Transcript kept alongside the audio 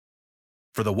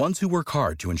For the ones who work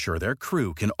hard to ensure their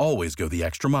crew can always go the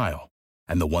extra mile,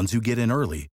 and the ones who get in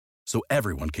early so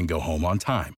everyone can go home on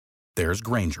time, there's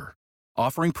Grainger,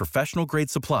 offering professional-grade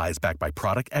supplies backed by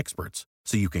product experts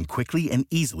so you can quickly and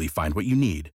easily find what you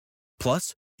need.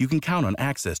 Plus, you can count on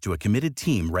access to a committed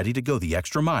team ready to go the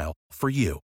extra mile for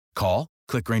you. Call,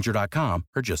 click Grainger.com,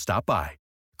 or just stop by.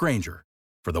 Grainger,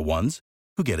 for the ones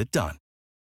who get it done.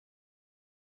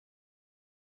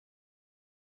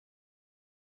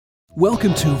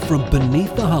 Welcome to From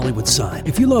Beneath the Hollywood Sign.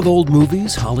 If you love old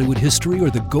movies, Hollywood history, or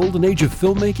the golden age of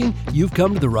filmmaking, you've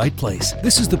come to the right place.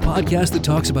 This is the podcast that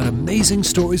talks about amazing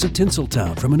stories of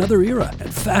Tinseltown from another era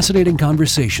and fascinating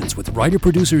conversations with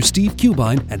writer-producer Steve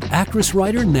Cubine and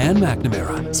actress-writer Nan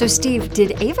McNamara. So, Steve,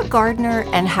 did Ava Gardner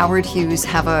and Howard Hughes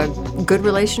have a good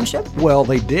relationship? Well,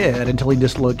 they did until he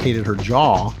dislocated her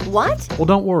jaw. What? Well,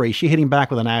 don't worry. She hit him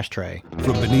back with an ashtray.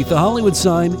 From Beneath the Hollywood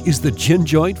Sign is the gin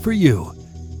joint for you.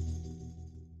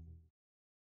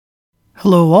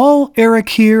 Hello all, Eric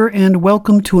here, and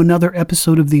welcome to another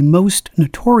episode of the Most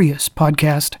Notorious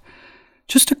podcast.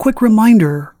 Just a quick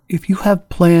reminder, if you have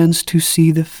plans to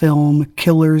see the film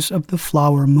Killers of the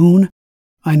Flower Moon,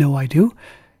 I know I do,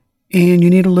 and you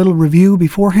need a little review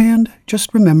beforehand,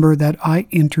 just remember that I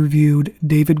interviewed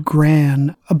David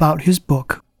Gran about his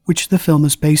book, which the film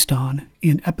is based on,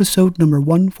 in episode number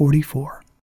 144.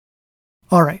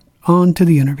 All right, on to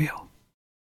the interview.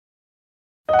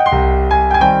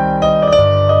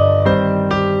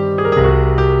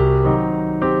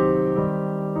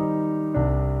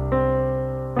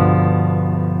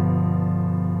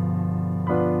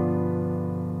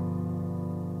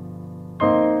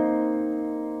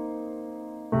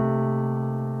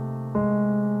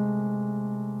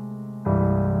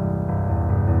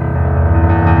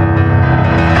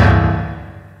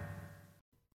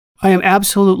 I am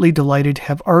absolutely delighted to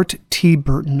have Art T.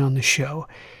 Burton on the show.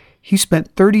 He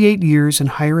spent 38 years in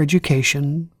higher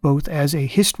education, both as a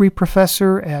history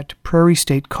professor at Prairie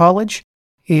State College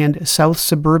and South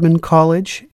Suburban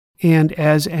College, and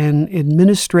as an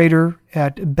administrator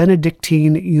at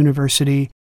Benedictine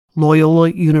University, Loyola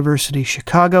University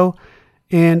Chicago,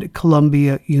 and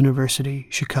Columbia University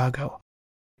Chicago.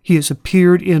 He has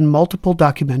appeared in multiple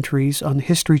documentaries on the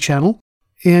History Channel,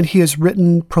 and he has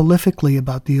written prolifically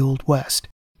about the Old West,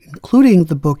 including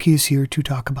the book he is here to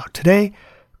talk about today,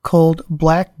 called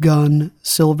Black Gun,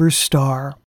 Silver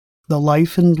Star, The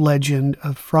Life and Legend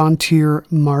of Frontier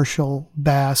Marshal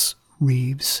Bass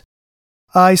Reeves.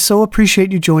 I so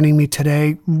appreciate you joining me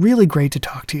today. Really great to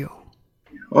talk to you.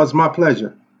 Oh, it's my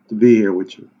pleasure to be here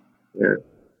with you, Eric.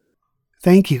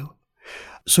 Thank you.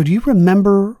 So do you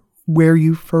remember where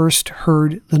you first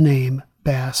heard the name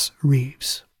Bass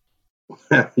Reeves?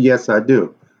 Yes, I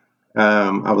do.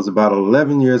 I was about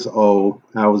 11 years old.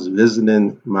 I was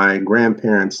visiting my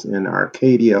grandparents in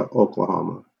Arcadia,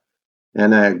 Oklahoma.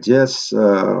 And I had just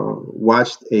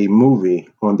watched a movie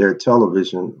on their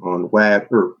television on Wyatt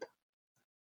Earp.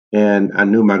 And I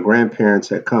knew my grandparents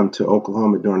had come to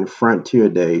Oklahoma during the frontier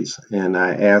days. And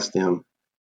I asked them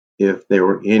if there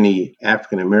were any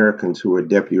African Americans who were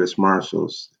deputy U.S.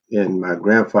 Marshals. And my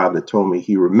grandfather told me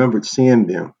he remembered seeing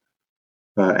them.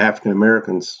 African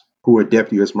Americans who were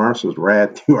deputy U.S. Marshals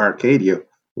ride through Arcadia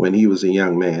when he was a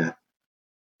young man.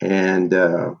 And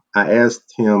I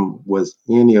asked him, was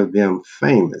any of them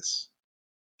famous?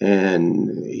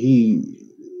 And he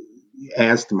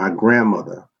asked my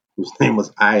grandmother, whose name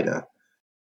was Ida.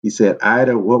 He said,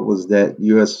 Ida, what was that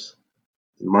U.S.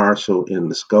 Marshal in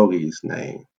Muskogee's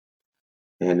name?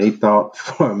 And they thought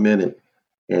for a minute.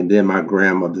 And then my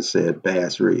grandmother said,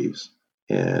 Bass Reeves.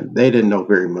 And they didn't know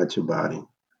very much about him,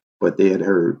 but they had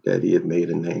heard that he had made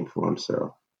a name for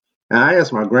himself. And I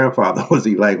asked my grandfather, was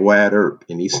he like Wyatt Earp?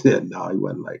 And he said, no, he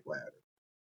wasn't like Wyatt Earp.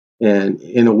 And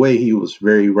in a way, he was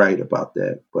very right about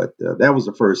that. But that was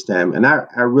the first time. And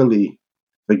I really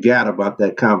forgot about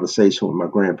that conversation with my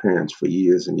grandparents for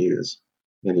years and years.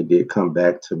 And it did come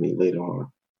back to me later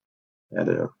on at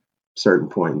a certain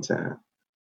point in time.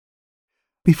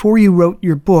 Before you wrote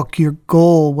your book, your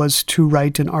goal was to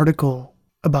write an article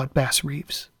about Bass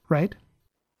Reeves, right?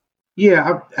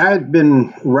 Yeah, I had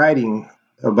been writing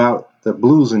about the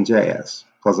blues and jazz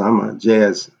because I'm a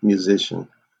jazz musician.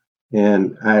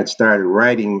 And I had started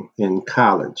writing in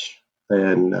college.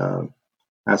 And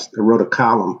I wrote a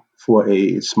column for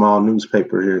a small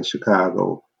newspaper here in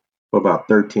Chicago for about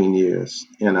 13 years.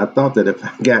 And I thought that if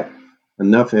I got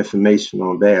enough information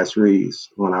on Bass Reeves,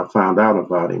 when I found out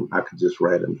about him, I could just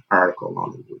write an article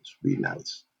on him, which would be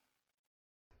nice.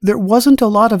 There wasn't a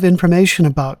lot of information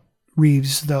about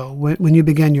Reeves, though, when you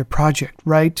began your project,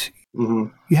 right? Mm-hmm.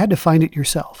 You had to find it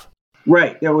yourself.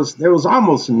 Right. There was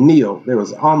almost nil. There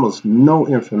was almost no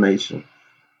information.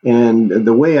 And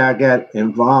the way I got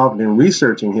involved in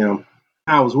researching him,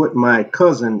 I was with my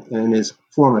cousin and his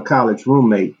former college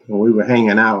roommate, and we were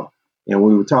hanging out, and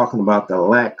we were talking about the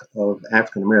lack of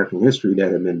African American history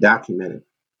that had been documented.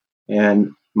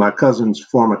 And my cousin's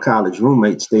former college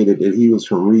roommate stated that he was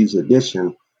from Reeves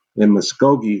Addition in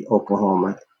Muskogee,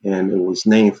 Oklahoma, and it was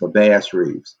named for Bass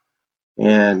Reeves.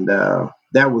 And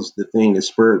that was the thing that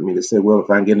spurred me to say, well, if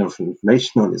I can get enough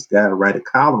information on this guy, I'll write a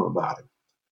column about it.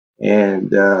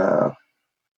 And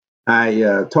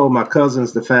I told my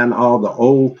cousins to find all the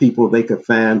old people they could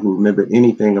find who remembered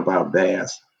anything about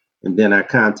Bass. And then I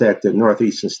contacted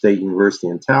Northeastern State University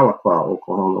in Tahlequah,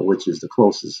 Oklahoma, which is the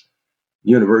closest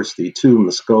university to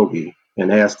Muskogee,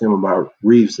 and asked them about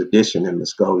Reeves Addition in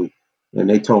Muskogee. And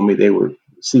they told me they would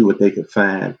see what they could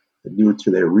find due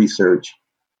to their research.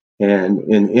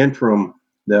 And in the interim,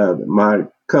 my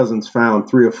cousins found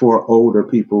 3 or 4 older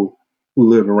people who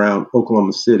lived around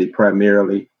Oklahoma City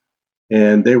primarily.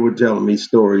 And they were telling me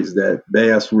stories that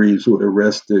Bass Reeves would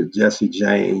arrested Jesse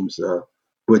James,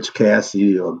 Butch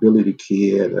Cassidy, or Billy the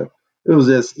Kid.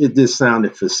 It just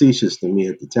sounded facetious to me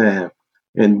at the time.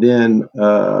 And then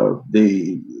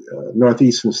the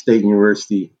Northeastern State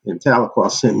University in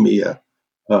Tahlequah sent me a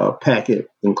packet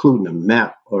including a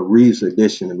map of Reeves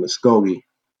Addition in Muskogee,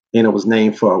 and it was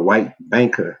named for a white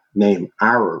banker named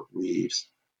Ira Reeves,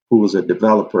 who was a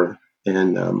developer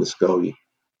in Muskogee.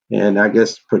 And I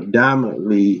guess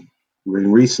predominantly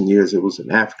in recent years, it was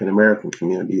an African American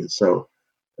community. And so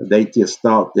they just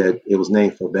thought that it was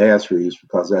named for Bass Reeves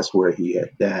because that's where he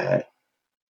had died.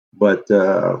 But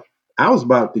I was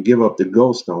about to give up the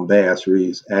ghost on Bass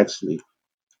Reeves, actually.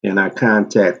 And I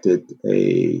contacted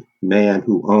a man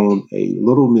who owned a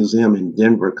little museum in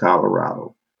Denver,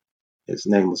 Colorado. His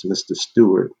name was Mr.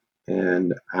 Stewart.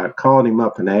 And I called him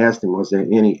up and I asked him, was there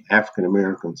any African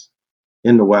Americans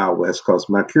in the Wild West? Because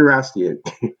my curiosity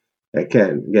had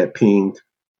got pinged,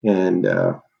 and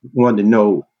wanted to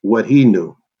know what he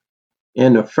knew.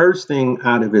 And the first thing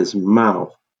out of his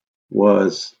mouth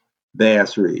was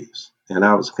Bass Reeves. And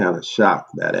I was kind of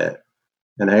shocked by that.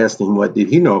 And I asked him, what did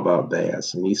he know about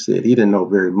Bass? And he said he didn't know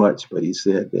very much, but he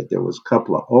said that there was a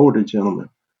couple of older gentlemen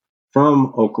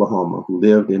from Oklahoma who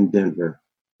lived in Denver.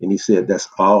 And he said that's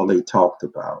all they talked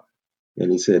about.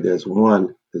 And he said there's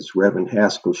one, this Reverend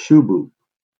Haskell Shoeboot,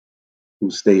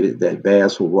 who stated that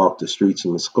Bass would walk the streets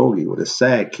of Muskogee with a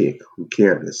sidekick who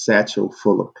carried a satchel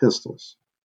full of pistols.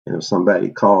 And if somebody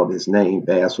called his name,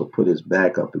 Bass would put his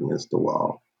back up against the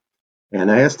wall. And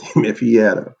I asked him if he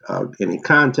had any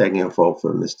contact info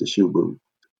for Mr. Shoeboot,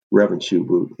 Reverend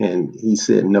Shoeboot. And he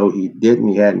said no, he didn't.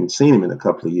 He hadn't seen him in a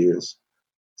couple of years.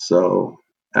 So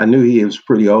I knew he was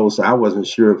pretty old, so I wasn't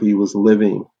sure if he was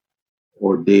living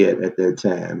or dead at that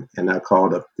time. And I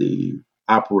called up the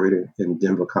operator in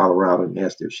Denver, Colorado, and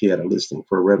asked her if she had a listing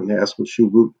for Reverend Haskell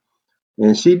Shoeboot.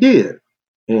 And she did.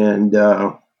 And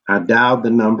I dialed the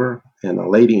number, and a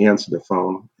lady answered the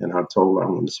phone, and I told her I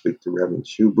wanted to speak to Reverend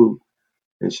Shoeboot.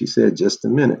 And she said, just a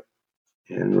minute.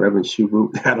 And Reverend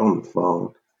Shoeboot got on the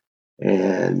phone,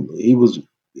 and he was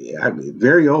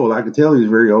very old. I could tell he was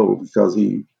very old because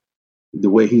the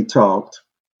way he talked,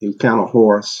 he was kind of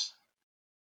hoarse.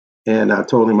 And I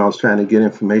told him I was trying to get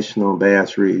information on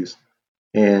Bass Reeves,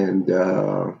 and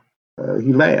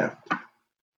he laughed.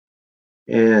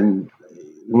 And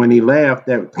when he laughed,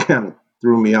 that kind of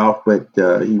threw me off. But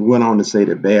he went on to say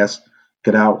that Bass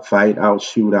could outfight,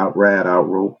 outshoot, outride,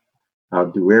 outrope,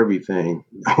 outdo everything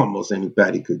almost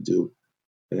anybody could do.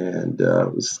 And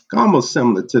it was almost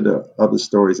similar to the other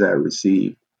stories I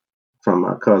received from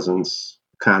my cousin's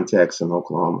contacts in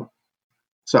Oklahoma.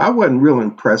 So I wasn't real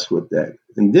impressed with that.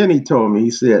 And then he told me,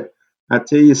 he said, I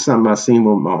tell you something I seen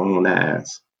with my own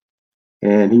eyes.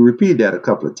 And he repeated that a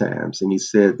couple of times. And he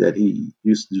said that he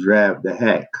used to drive the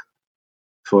hack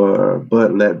for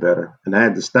Bud Ledbetter. And I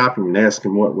had to stop him and ask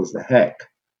him what was the hack.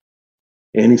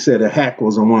 And he said a hack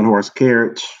was a one-horse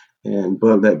carriage. And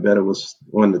Bud Ledbetter was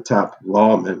one of the top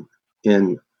lawmen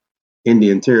in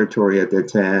Indian Territory at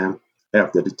that time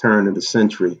after the turn of the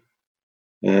century.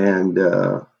 And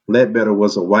Ledbetter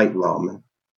was a white lawman.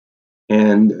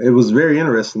 And it was very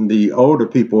interesting. The older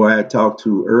people I had talked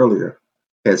to earlier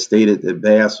had stated that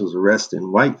Bass was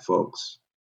arresting white folks.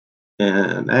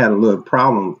 And I had a little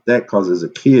problem with that because as a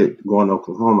kid going to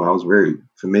Oklahoma, I was very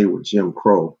familiar with Jim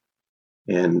Crow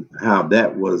and how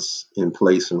that was in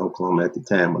place in Oklahoma at the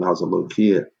time when I was a little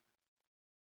kid.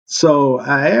 So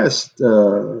I asked,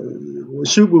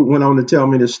 Shoeboot went on to tell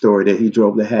me the story that he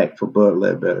drove the hack for Bud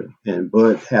Ledbetter. And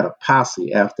Bud had a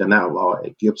posse after an outlaw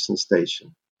at Gibson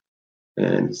Station.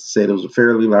 And said it was a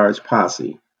fairly large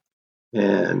posse.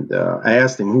 And I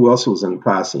asked him who else was in the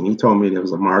posse, and he told me there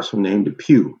was a marshal named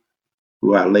Depew,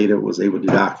 who I later was able to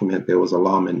document there was a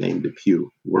lawman named Depew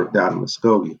who worked out in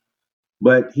Muskogee.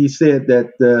 But he said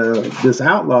that this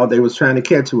outlaw they was trying to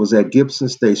catch was at Gibson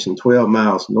Station, 12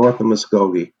 miles north of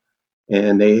Muskogee,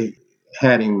 and they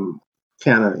had him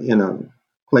kind of in a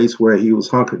place where he was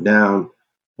hunkered down,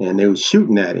 and they was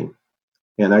shooting at him.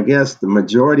 And I guess the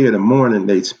majority of the morning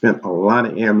they spent a lot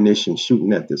of ammunition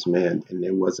shooting at this man, and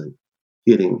they wasn't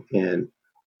hitting. And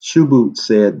Shoeboot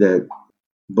said that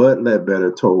Bud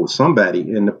Ledbetter told somebody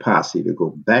in the posse to go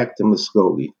back to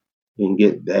Muskogee and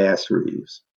get Bass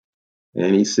Reeves.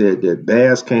 And he said that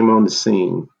Bass came on the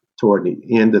scene toward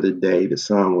the end of the day. The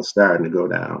sun was starting to go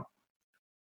down.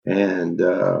 And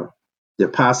the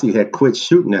posse had quit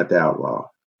shooting at the outlaw.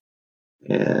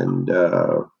 And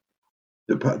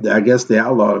I guess the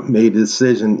outlaw made the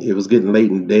decision. It was getting late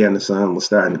in the day and the sun was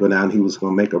starting to go down. He was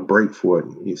going to make a break for it.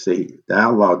 He said the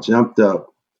outlaw jumped up.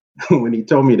 When he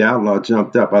told me the outlaw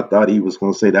jumped up, I thought he was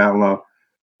going to say the outlaw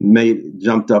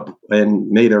jumped up and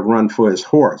made a run for his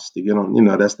horse to get on.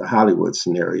 That's the Hollywood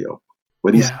scenario.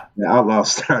 But the outlaw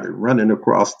started running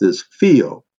across this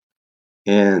field.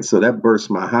 And so that burst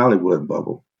my Hollywood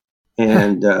bubble.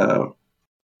 And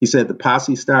he said the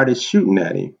posse started shooting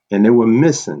at him and they were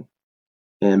missing.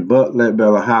 And Bud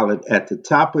Ledbetter hollered at the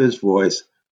top of his voice,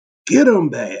 "Get him,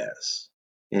 Bass."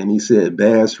 And he said,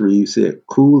 Bass Reeves said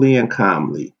coolly and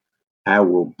calmly, "I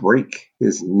will break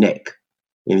his neck."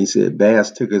 And he said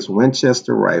Bass took his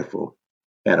Winchester rifle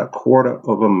at a quarter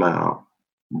of a mile,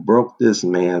 broke this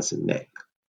man's neck.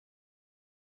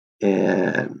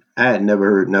 And I had never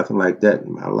heard nothing like that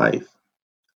in my life,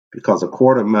 because a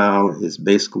quarter mile is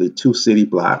basically 2 city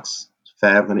blocks,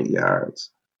 500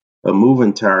 yards. A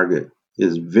moving target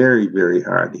is very, very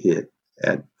hard to hit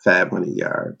at 500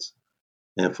 yards.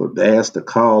 And for Bass to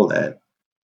call that,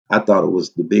 I thought it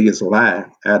was the biggest lie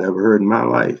I'd ever heard in my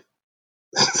life.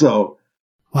 So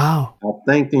wow. I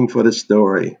thanked him for the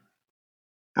story.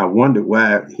 I wondered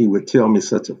why he would tell me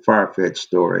such a far-fetched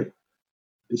story.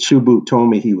 Shoeboot told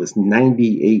me he was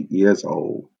 98 years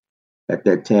old. At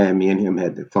that time, me and him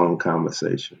had the phone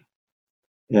conversation.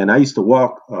 And I used to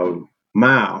walk a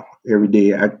mile every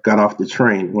day. I got off the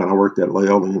train when I worked at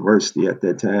Loyola University at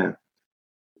that time.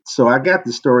 So I got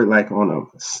the story like on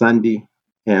a Sunday,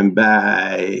 and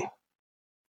by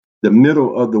the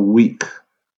middle of the week,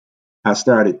 I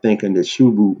started thinking that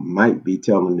Shoeboot might be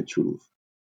telling the truth.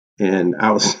 And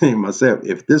I was saying to myself,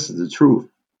 if this is the truth,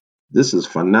 this is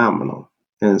phenomenal.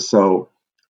 And so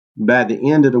by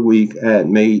the end of the week, I had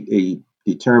made a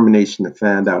determination to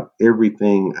find out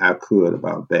everything I could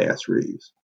about Bass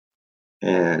Reeves.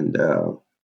 And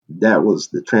that was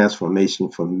the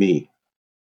transformation for me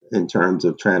in terms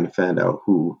of trying to find out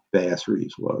who Bass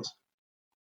Reeves was.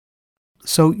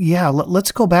 So, yeah,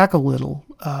 let's go back a little.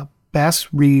 Bass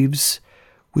Reeves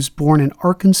was born in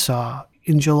Arkansas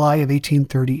in July of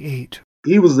 1838.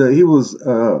 He was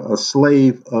a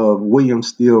slave of William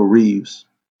Steele Reeves,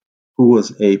 who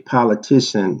was a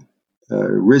politician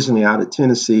originally out of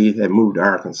Tennessee, had moved to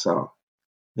Arkansas.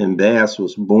 And Bass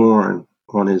was born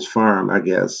on his farm, I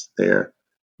guess, there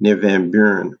near Van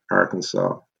Buren,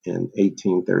 Arkansas in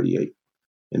 1838.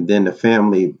 And then the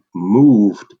family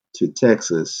moved to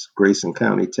Texas, Grayson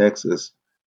County, Texas,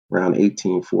 around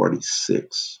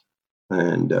 1846.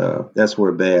 And that's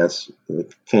where Bass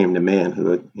came to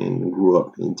manhood and grew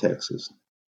up in Texas.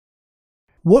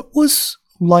 What was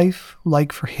life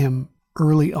like for him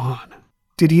early on?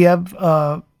 Did he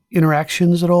have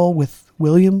interactions at all with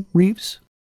William Reeves?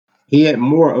 He had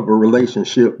more of a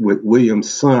relationship with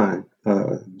William's son,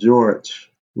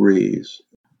 George Reeves.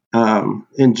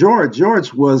 And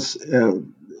George was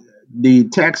the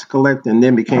tax collector and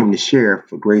then became the sheriff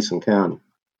for Grayson County.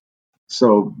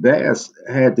 So Bass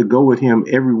had to go with him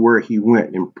everywhere he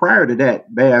went. And prior to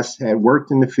that, Bass had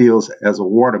worked in the fields as a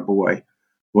water boy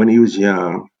when he was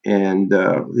young. And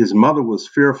his mother was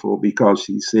fearful because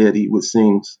she said he would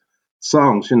sing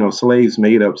songs. Slaves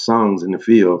made up songs in the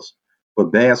fields.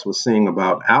 But Bass was singing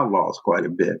about outlaws quite a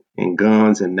bit, and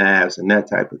guns and knives and that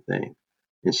type of thing.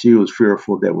 And she was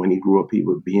fearful that when he grew up, he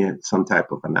would be some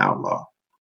type of an outlaw.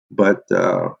 But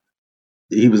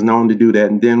he was known to do that.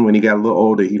 And then when he got a little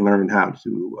older, he learned how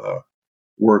to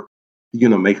work,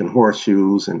 making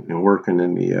horseshoes and working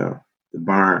in the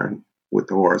barn with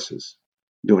the horses,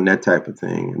 doing that type of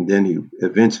thing. And then he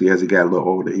eventually, as he got a little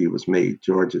older, he was made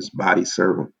George's body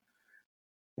servant.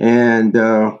 And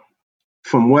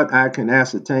from what I can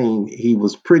ascertain, he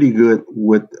was pretty good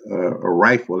with a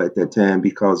rifle at that time,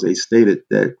 because they stated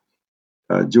that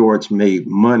George made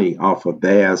money off of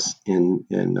Bass in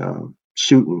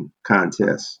shooting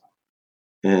contests.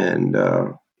 and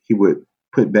he would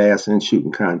put Bass in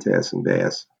shooting contests, and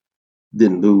Bass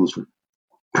didn't lose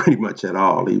pretty much at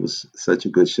all. He was such a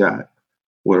good shot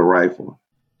with a rifle.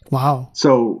 Wow.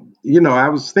 So, I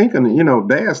was thinking,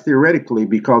 Bass theoretically,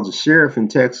 because the sheriff in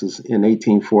Texas in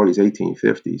 1840s,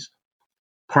 1850s,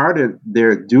 part of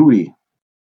their duty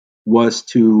was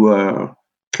to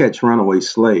catch runaway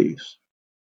slaves.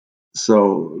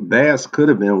 So Bass could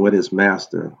have been with his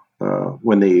master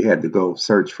when they had to go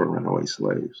search for runaway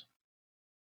slaves.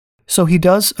 So he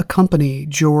does accompany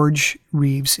George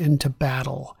Reeves into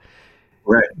battle.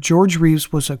 Right. George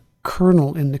Reeves was a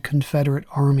colonel in the Confederate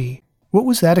Army. What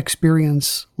was that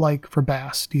experience like for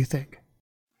Bass, do you think?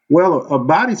 Well, a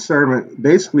body servant,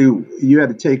 basically, you had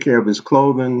to take care of his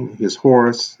clothing, his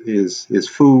horse, his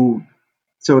food.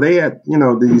 So they had,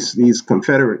 these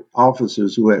Confederate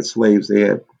officers who had slaves. They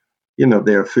had,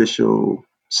 their official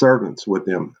servants with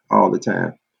them all the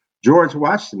time. George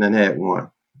Washington had one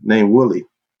named Willie,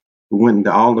 who went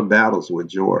into all the battles with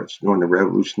George during the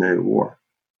Revolutionary War.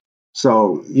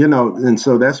 So, and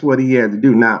so that's what he had to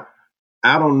do. Now,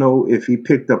 I don't know if he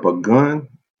picked up a gun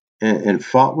and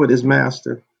fought with his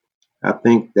master. I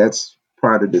think that's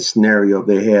part of the scenario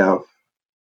they have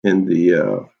in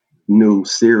the new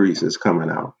series that's coming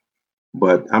out.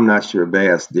 But I'm not sure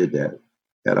Bass did that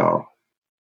at all.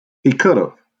 He could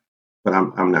have, but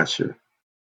I'm not sure.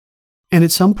 And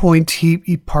at some point,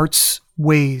 he parts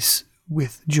ways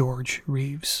with George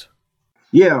Reeves.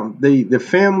 Yeah, the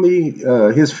family,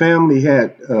 his family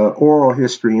had oral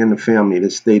history in the family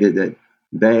that stated that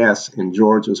Bass and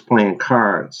George was playing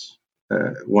cards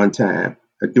one time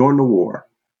during the war,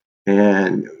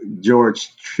 and George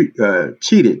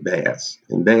cheated Bass,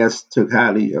 and Bass took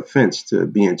highly offense to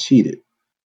being cheated,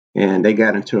 and they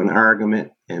got into an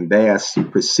argument, and Bass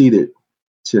proceeded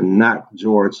to knock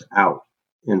George out,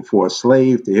 and for a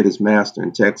slave to hit his master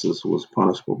in Texas was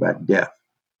punishable by death.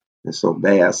 And so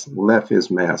Bass left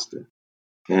his master.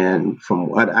 And from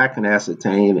what I can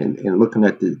ascertain and looking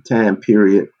at the time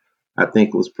period, I think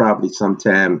it was probably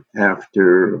sometime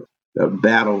after the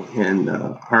battle in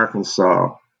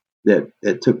Arkansas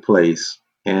that took place.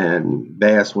 And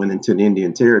Bass went into the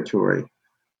Indian Territory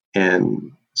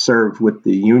and served with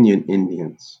the Union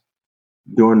Indians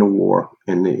during the war.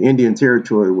 And the Indian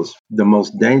Territory was the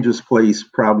most dangerous place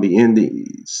probably in the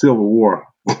Civil War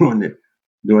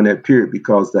during that period,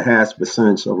 because the highest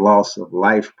percentage of loss of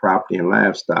life, property, and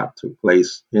livestock took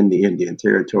place in the Indian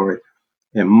Territory.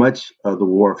 And much of the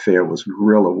warfare was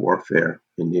guerrilla warfare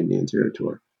in the Indian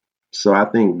Territory. So I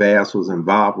think Bass was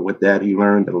involved with that. He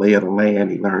learned the lay of the land.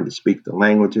 He learned to speak the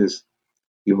languages.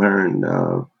 He learned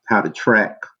how to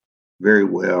track very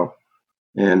well.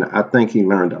 And I think he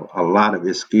learned a lot of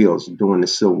his skills during the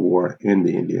Civil War in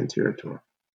the Indian Territory.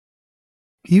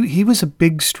 He was a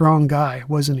big, strong guy,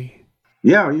 wasn't he?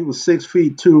 Yeah, he was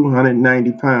 6'2",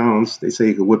 190 pounds. They say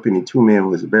he could whip any two men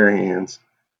with his bare hands.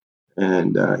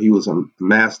 And he was a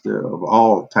master of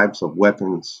all types of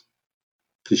weapons,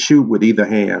 to shoot with either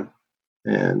hand.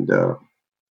 And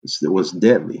it was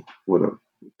deadly with a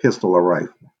pistol or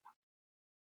rifle.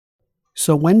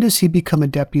 So when does he become a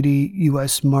deputy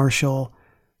U.S. Marshal?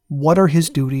 What are his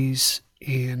duties,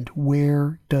 and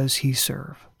where does he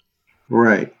serve?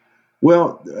 Right.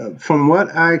 Well, from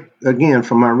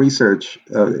my research,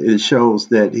 it shows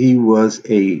that he was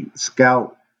a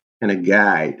scout and a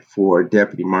guide for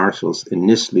deputy marshals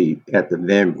initially at the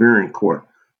Van Buren Court.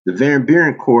 The Van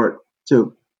Buren Court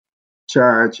took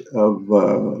charge of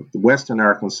the Western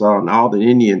Arkansas and all the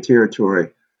Indian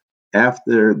Territory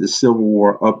after the Civil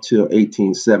War up to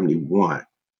 1871.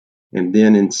 And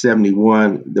then in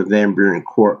 71, the Van Buren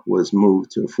Court was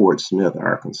moved to Fort Smith,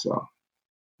 Arkansas.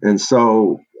 And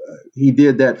so he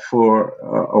did that for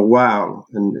a while,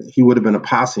 and he would have been a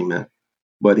posseman,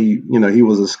 but he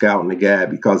was a scout and a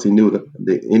guide because he knew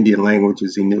the Indian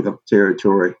languages, he knew the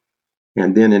territory.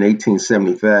 And then in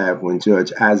 1875, when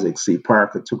Judge Isaac C.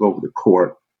 Parker took over the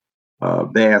court,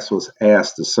 Bass was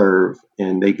asked to serve,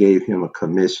 and they gave him a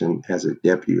commission as a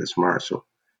deputy U.S. Marshal.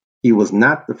 He was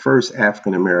not the first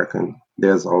African American.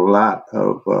 There's a lot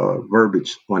of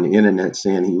verbiage on the internet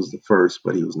saying he was the first,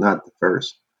 but he was not the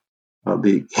first.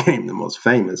 Became the most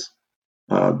famous.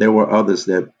 There were others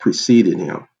that preceded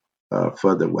him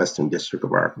for the Western District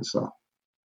of Arkansas.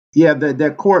 Yeah,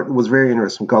 that court was very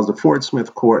interesting because the Fort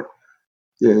Smith court,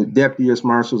 the deputy U.S.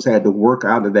 Marshals had to work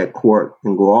out of that court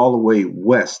and go all the way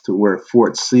west to where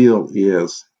Fort Sill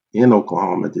is in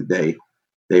Oklahoma today.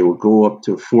 They would go up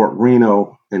to Fort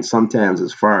Reno and sometimes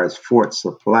as far as Fort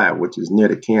Supply, which is near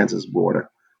the Kansas border.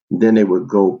 And then they would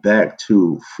go back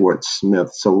to Fort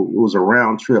Smith. So it was a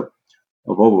round trip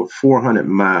of over 400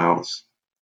 miles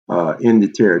in the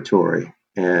territory.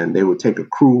 and they would take a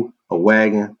crew, a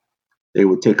wagon, they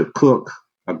would take a cook,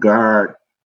 a guard,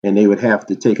 and they would have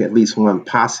to take at least one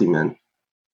posseman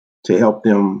to help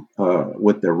them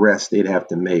with the arrest they'd have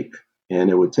to make. And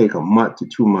it would take a month to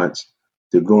 2 months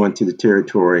to go into the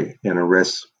territory and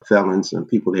arrest felons and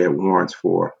people they had warrants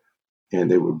for, and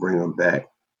they would bring them back.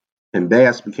 And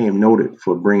Bass became noted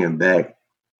for bringing back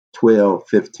 12,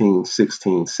 15,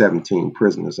 16, 17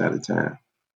 prisoners at a time.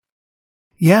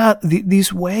 Yeah,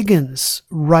 these wagons,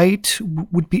 right,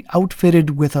 would be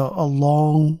outfitted with a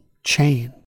long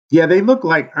chain. Yeah, they looked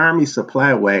like Army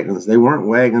supply wagons. They weren't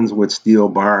wagons with steel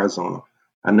bars on them.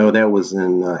 I know that was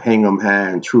in Hang 'em High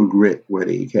and True Grit, where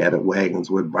they had wagons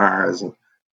with bars.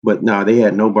 But no, they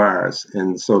had no bars.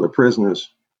 And so the prisoners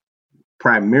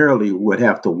primarily would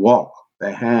have to walk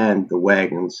behind the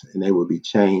wagons, and they would be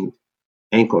chained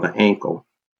ankle to ankle.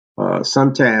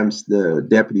 Sometimes the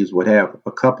deputies would have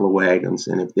a couple of wagons,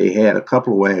 and if they had a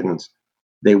couple of wagons,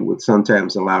 they would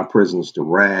sometimes allow prisoners to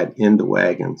ride in the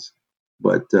wagons.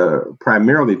 But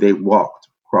primarily they walked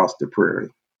across the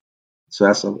prairie. So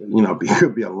that's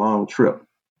could be a long trip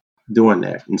doing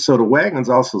that. And so the wagons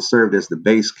also served as the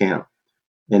base camp,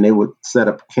 and they would set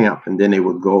up camp, and then they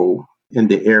would go in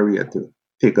the area to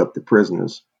pick up the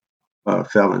prisoners,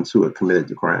 felons who had committed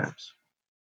the crimes.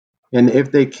 And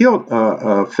if they killed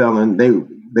a felon,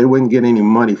 they wouldn't get any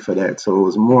money for that. So it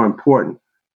was more important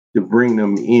to bring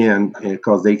them in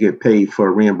because they get paid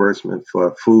for reimbursement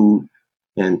for food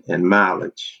and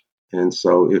mileage. And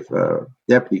so if a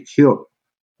deputy killed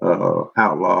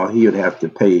outlaw, he would have to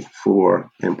pay for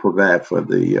and provide for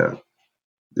the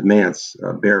man's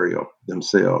burial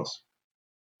themselves.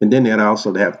 And then they'd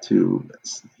also have to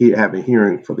have a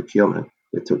hearing for the killing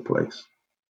that took place.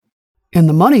 And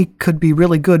the money could be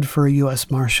really good for a U.S.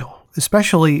 Marshal,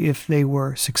 especially if they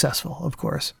were successful, of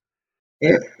course.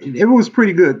 It was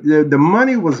pretty good. The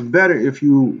money was better if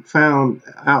you found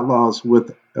outlaws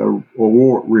with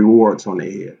rewards on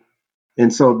their head.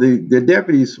 And so the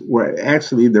deputies were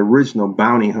actually the original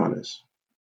bounty hunters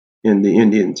in the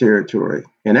Indian Territory.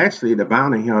 And actually, the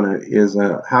bounty hunter is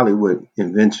a Hollywood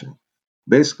invention.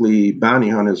 Basically, bounty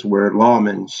hunters were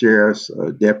lawmen, sheriffs,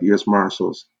 deputy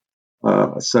marshals,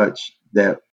 such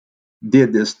that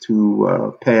did this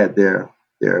to pad their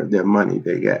money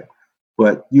they got.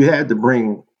 But you had to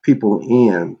bring people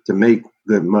in to make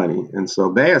good money. And so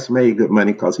Bass made good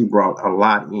money because he brought a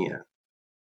lot in.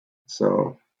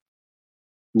 So,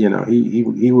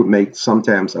 he would make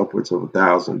sometimes upwards of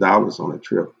 $1,000 on a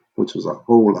trip, which was a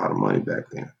whole lot of money back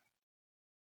then.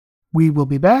 We will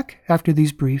be back after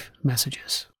these brief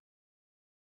messages.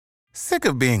 Sick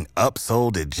of being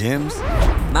upsold at gyms?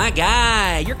 My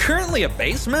guy, you're currently a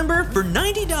base member? For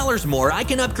 $90 more, I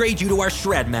can upgrade you to our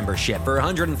Shred membership. For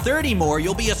 $130 more,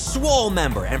 you'll be a Swole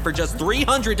member. And for just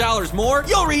 $300 more,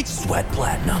 you'll reach Sweat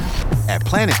Platinum. At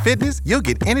Planet Fitness, you'll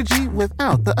get energy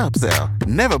without the upsell.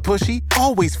 Never pushy,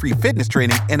 always free fitness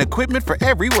training and equipment for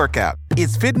every workout.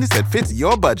 It's fitness that fits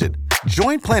your budget.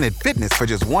 Join Planet Fitness for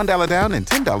just $1 down and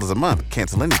 $10 a month.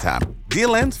 Cancel anytime.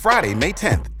 Deal ends Friday, May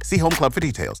 10th. See Home Club for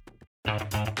details.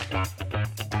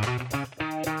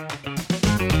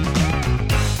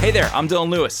 Hey there, I'm Dylan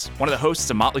Lewis, one of the hosts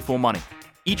of Motley Fool Money.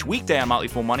 Each weekday on Motley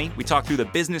Fool Money, we talk through the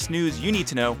business news you need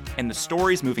to know and the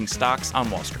stories moving stocks on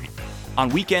Wall Street. On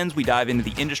weekends, we dive into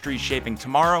the industries shaping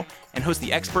tomorrow and host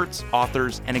the experts,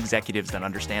 authors, and executives that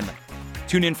understand them.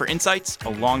 Tune in for insights, a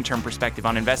long-term perspective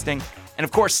on investing, and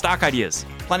of course, stock ideas.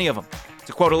 Plenty of them.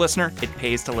 To quote a listener, it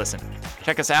pays to listen.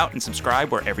 Check us out and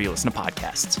subscribe wherever you listen to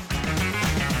podcasts.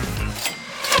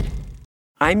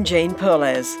 I'm Jane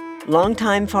Perlez,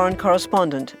 longtime foreign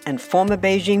correspondent and former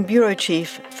Beijing bureau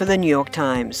chief for the New York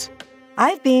Times.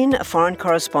 I've been a foreign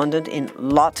correspondent in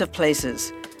lots of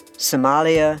places: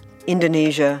 Somalia,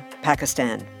 Indonesia,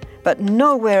 Pakistan, but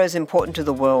nowhere as important to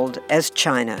the world as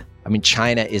China. I mean,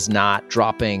 China is not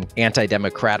dropping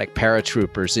anti-democratic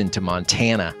paratroopers into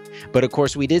Montana. But of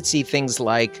course, we did see things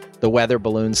like the weather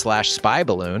balloon/spy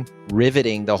balloon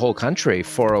riveting the whole country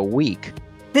for a week.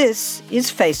 This is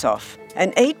Face Off,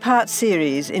 an 8-part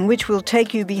series in which we'll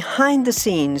take you behind the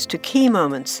scenes to key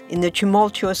moments in the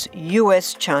tumultuous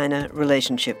U.S.-China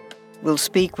relationship. We'll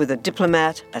speak with a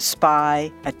diplomat, a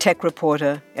spy, a tech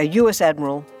reporter, a U.S.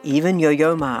 admiral, even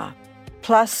Yo-Yo Ma.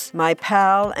 Plus, my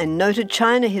pal and noted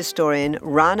China historian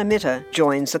Rana Mitter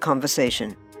joins the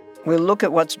conversation. We'll look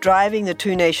at what's driving the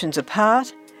two nations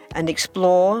apart and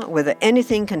explore whether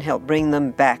anything can help bring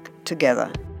them back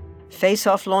together. Face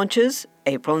Off launches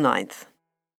April 9th.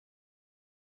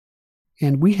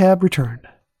 And we have returned.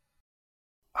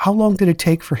 How long did it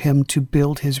take for him to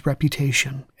build his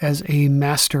reputation as a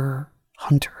master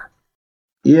hunter?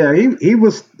 Yeah, he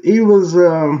was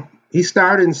He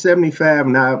started in 75,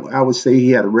 and I would say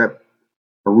he had a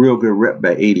real good rep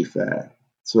by 85.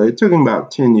 So it took him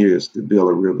about 10 years to build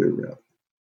a real good rep,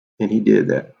 and he did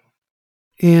that.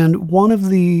 And one of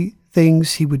the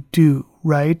things he would do,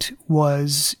 right,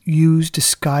 was use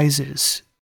disguises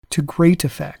to great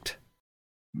effect.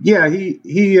 Yeah, he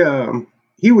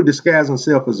would disguise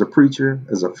himself as a preacher,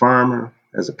 as a farmer,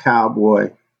 as a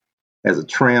cowboy, as a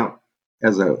tramp,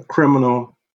 as a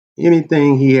criminal,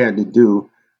 anything he had to do.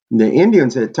 The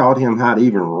Indians had taught him how to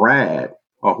even ride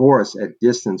a horse at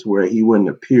distance where he wouldn't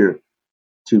appear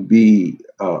to be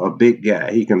a big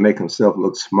guy. He can make himself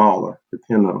look smaller,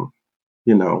 depending on,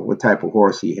 what type of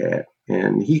horse he had.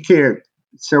 And he carried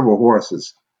several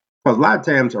horses, because a lot of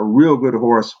times a real good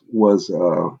horse was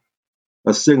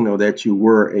a signal that you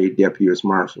were a deputy U.S.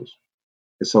 Marshals.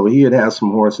 And so he'd have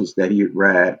some horses that he'd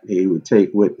ride, he would take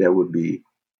with that would be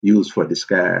used for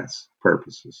disguise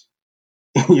purposes.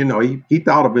 He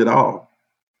thought of it all.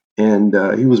 And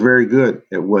he was very good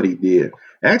at what he did.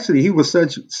 Actually, he was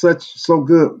so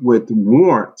good with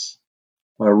warrants,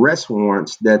 arrest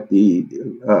warrants, that the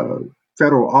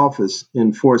federal office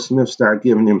in Fort Smith started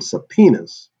giving him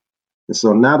subpoenas. And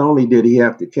so not only did he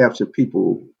have to capture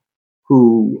people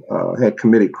who had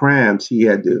committed crimes, he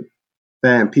had to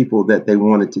find people that they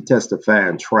wanted to testify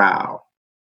in trial.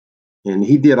 And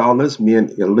he did all this being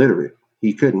illiterate.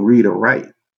 He couldn't read or write.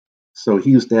 So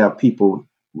he used to have people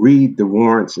read the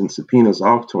warrants and subpoenas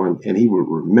off to him, and he would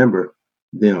remember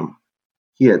them.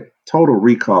 He had total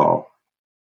recall,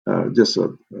 just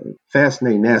a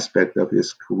fascinating aspect of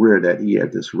his career that he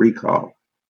had this recall.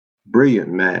 Brilliant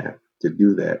man to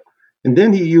do that. And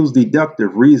then he used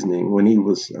deductive reasoning when he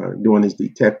was doing his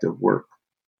detective work.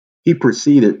 He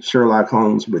preceded Sherlock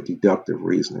Holmes with deductive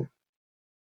reasoning.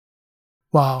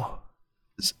 Wow.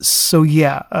 So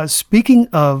speaking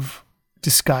of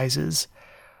disguises,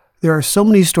 there are so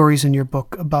many stories in your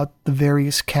book about the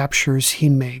various captures he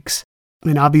makes.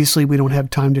 And obviously we don't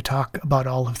have time to talk about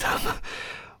all of them.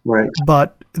 Right.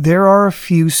 But there are a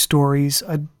few stories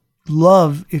I'd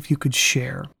love if you could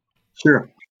share.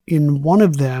 Sure. In one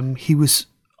of them, he was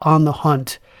on the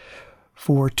hunt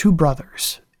for two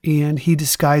brothers, and he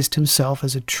disguised himself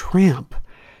as a tramp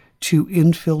to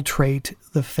infiltrate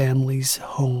the family's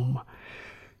home.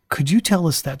 Could you tell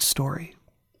us that story?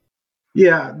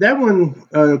 Yeah, that one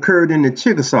occurred in the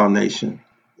Chickasaw Nation.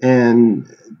 And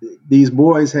these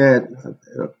boys had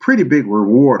a pretty big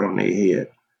reward on their head.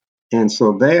 And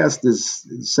so Bass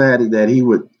decided that he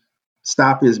would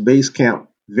stop his base camp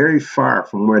very far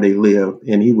from where they lived,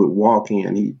 and he would walk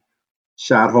in. He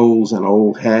shot holes in an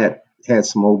old hat, had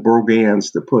some old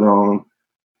brogans to put on,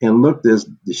 and looked as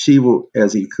disheveled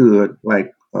as he could,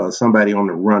 like somebody on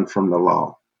the run from the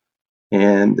law.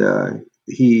 And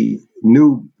he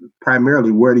knew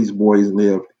primarily where these boys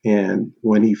lived. And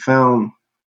when he found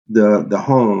the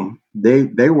home,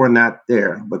 they were not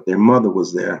there, but their mother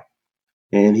was there.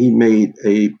 And he made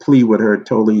a plea with her,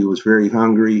 told her he was very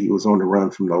hungry. He was on the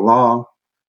run from the law.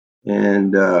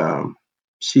 And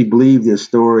she believed his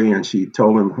story, and she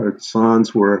told him her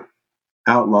sons were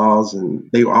outlaws and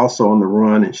they were also on the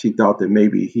run. And she thought that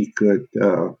maybe he could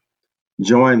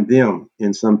join them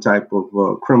in some type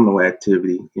of criminal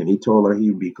activity. And he told her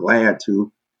he'd be glad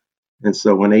to. And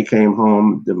so when they came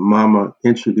home, the mama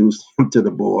introduced him to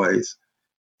the boys,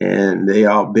 and they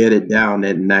all bedded down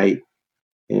that night.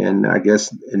 And I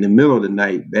guess in the middle of the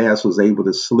night, Bass was able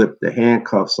to slip the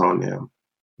handcuffs on them.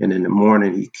 And in the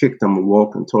morning, he kicked them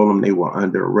awoke and told them they were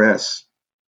under arrest.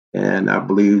 And I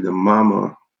believe the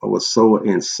mama was so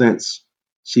incensed,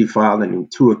 she followed him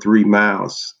 2 or 3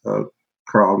 miles,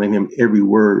 calling him every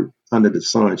word under the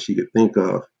sun she could think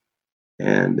of.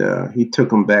 And he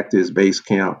took him back to his base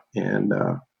camp, and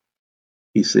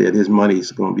he said his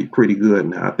money's going to be pretty good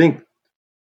now. I think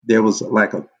there was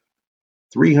like a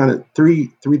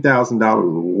 $3,000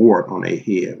 reward on their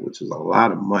head, which was a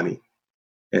lot of money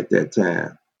at that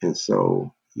time. And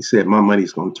so he said, my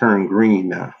money's going to turn green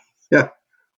now. Yeah.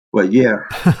 But yeah,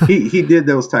 he did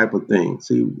those type of things.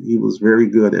 He was very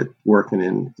good at working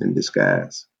in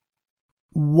disguise.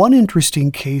 One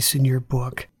interesting case in your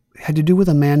book had to do with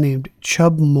a man named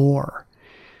Chub Moore.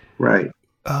 Right.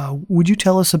 Would you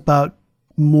tell us about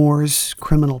Moore's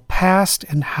criminal past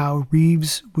and how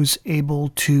Reeves was able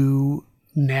to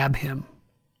nab him?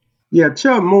 Yeah,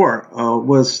 Chub Moore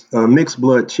was a mixed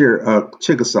blood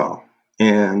Chickasaw.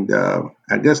 And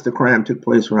I guess the crime took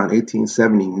place around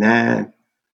 1879.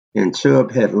 And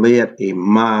Chub had led a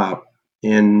mob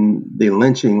in the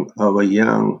lynching of a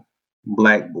young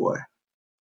black boy.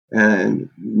 And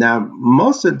now,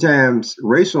 most of the times,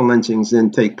 racial lynchings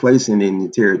didn't take place in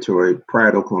Indian Territory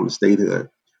prior to Oklahoma statehood.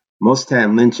 Most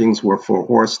time lynchings were for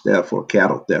horse theft or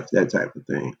cattle theft, that type of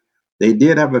thing. They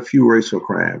did have a few racial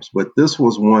crimes, but this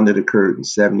was one that occurred in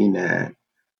 79.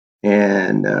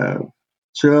 And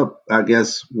Chubb, I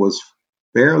guess, was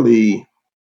fairly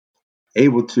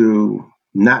able to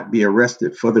not be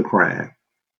arrested for the crime.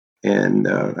 And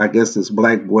I guess this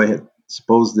black boy had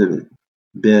supposed to have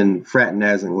been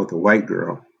fraternizing with a white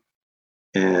girl.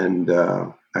 And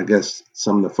I guess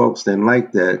some of the folks didn't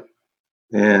like that.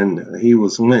 And he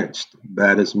was lynched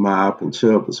by this mob, and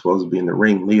Chubb was supposed to be the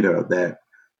ringleader of that.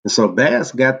 And so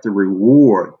Bass got the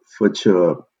reward for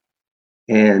Chubb.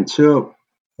 And Chubb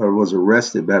was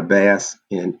arrested by Bass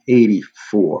in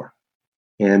 84.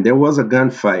 And there was a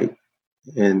gunfight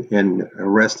in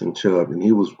arresting Chubb, and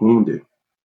he was wounded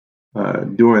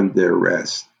during the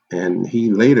arrest. And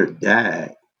he later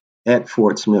died at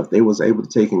Fort Smith. They was able to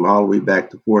take him all the way back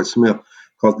to Fort Smith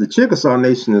because the Chickasaw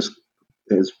Nation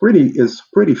is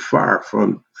pretty far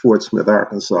from Fort Smith,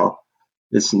 Arkansas.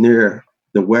 It's near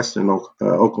the western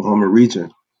Oklahoma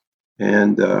region.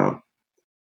 And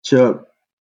Chubb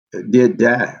did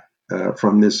die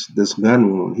from this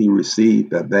gun wound he received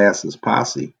by Bass's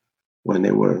posse when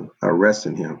they were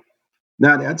arresting him.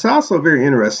 Now, that's also very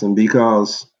interesting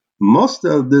because most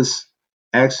of this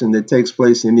action that takes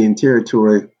place in the Indian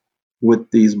Territory with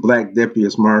these black deputy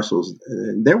marshals,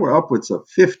 there were upwards of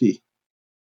 50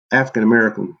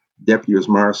 African-American deputy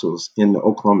marshals in the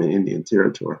Oklahoma Indian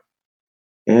Territory.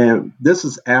 And this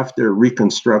is after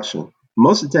Reconstruction.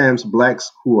 Most of the times,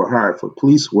 blacks who were hired for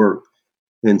police work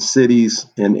in cities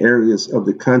and areas of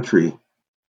the country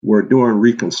were doing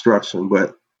Reconstruction.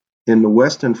 But in the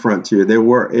Western frontier, there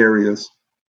were areas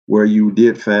where you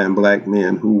did find black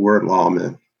men who were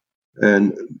lawmen,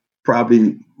 and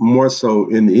probably more so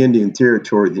in the Indian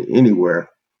Territory than anywhere.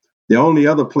 The only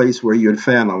other place where you'd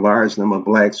find a large number of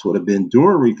blacks would have been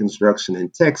during Reconstruction in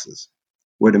Texas,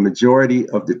 where the majority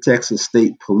of the Texas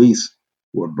State Police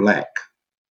were black,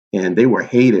 and they were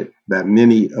hated by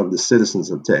many of the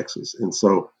citizens of Texas. And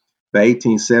so by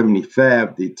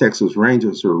 1875, the Texas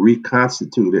Rangers were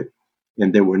reconstituted,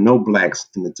 and there were no blacks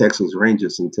in the Texas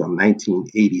Rangers until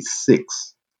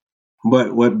 1986.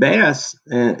 But what Bass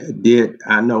did,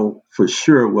 I know for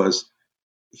sure, was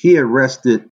he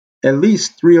arrested at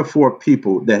least 3 or 4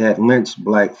 people that had lynched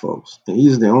black folks. And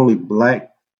he's the only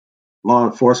black law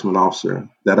enforcement officer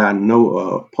that I know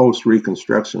of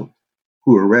post-Reconstruction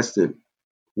who arrested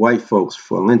white folks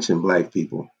for lynching black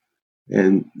people.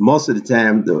 And most of the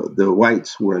time, the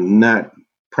whites were not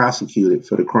prosecuted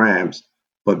for the crimes,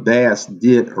 but Bass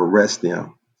did arrest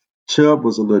them. Chubb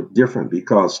was a little different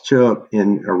because Chubb,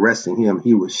 in arresting him,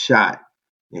 he was shot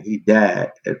and he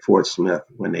died at Fort Smith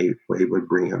when they were able to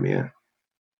bring him in.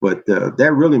 But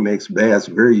that really makes Bass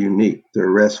very unique to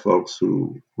arrest folks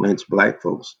who lynched black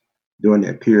folks during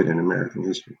that period in American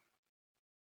history.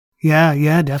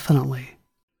 Yeah, definitely.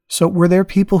 So were there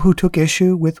people who took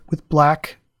issue with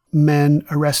black men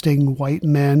arresting white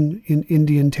men in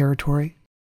Indian Territory?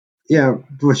 Yeah,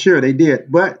 for sure they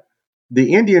did. But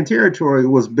the Indian Territory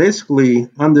was basically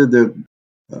under the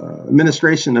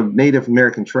administration of Native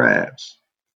American tribes.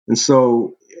 And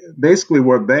so basically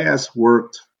where Bass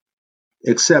worked,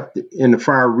 except in the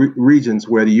far regions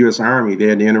where the U.S. Army, they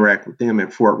had to interact with them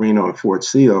at Fort Reno and Fort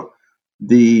Sill,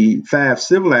 the 5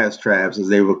 civilized tribes, as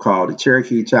they were called, the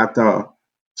Cherokee, Choctaw,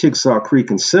 Chickasaw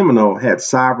Creek, and Seminole, had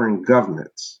sovereign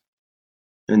governments.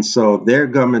 And so their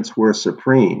governments were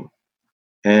supreme.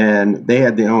 And they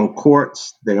had their own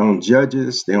courts, their own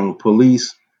judges, their own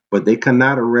police, but they could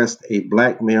not arrest a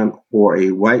black man or a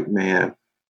white man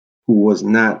who was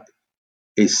not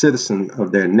a citizen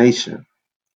of their nation.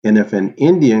 And if an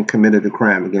Indian committed a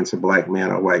crime against a black man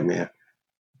or white man,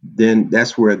 then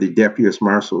that's where the deputy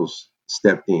marshals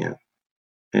stepped in.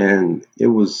 And it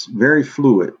was very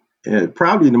fluid, and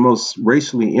probably the most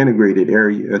racially integrated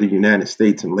area of the United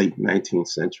States in late 19th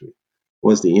century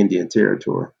was the Indian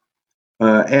Territory.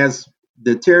 As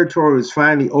the territory was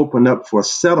finally opened up for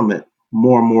settlement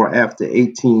more and more after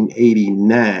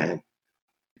 1889,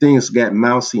 things got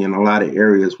mousy in a lot of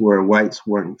areas where whites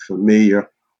weren't familiar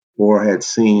or had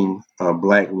seen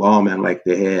black lawmen like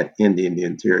they had in the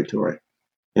Indian Territory.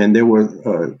 And there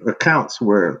were accounts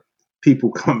where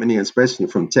people coming in, especially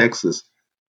from Texas,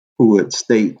 who would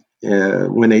state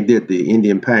when they did the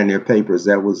Indian Pioneer Papers,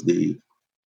 that was the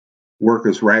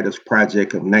Workers' Writers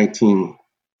Project of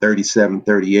 1937,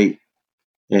 38.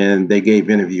 And they gave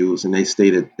interviews and they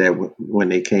stated that when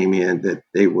they came in that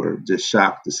they were just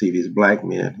shocked to see these black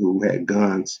men who had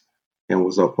guns and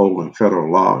was upholding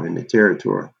federal law in the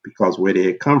territory, because where they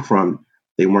had come from,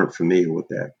 they weren't familiar with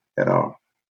that at all.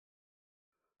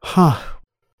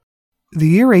 The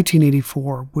year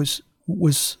 1884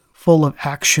 was full of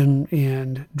action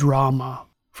and drama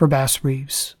for Bass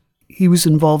Reeves. He was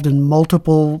involved in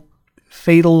multiple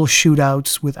fatal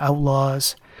shootouts with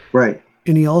outlaws. Right.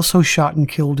 And he also shot and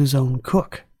killed his own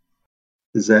cook.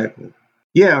 Exactly.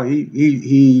 Yeah,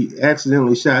 he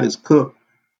accidentally shot his cook.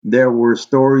 There were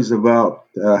stories about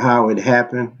how it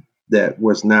happened that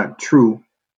was not true,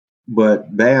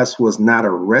 but Bass was not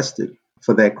arrested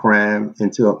for that crime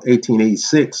until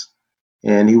 1886,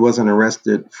 and he wasn't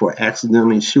arrested for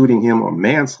accidentally shooting him or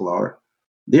manslaughter.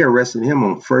 They arrested him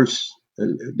on first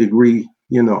degree,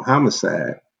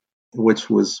 homicide, which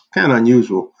was kind of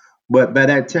unusual. But by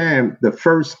that time, the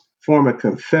first former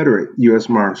Confederate U.S.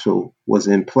 Marshal was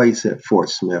in place at Fort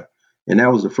Smith, and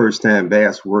that was the first time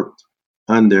Bass worked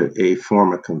under a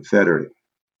former Confederate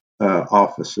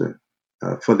officer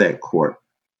for that court.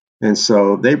 And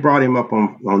so they brought him up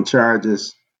on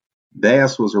charges.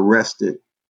 Bass was arrested.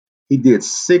 He did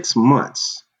 6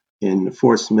 months in the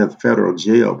Fort Smith Federal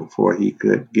Jail before he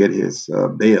could get his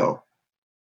bail.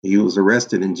 He was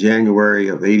arrested in January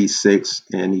of 86,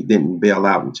 and he didn't bail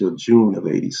out until June of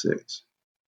 86,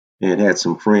 and had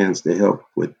some friends to help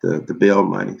with the bail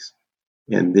monies.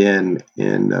 And then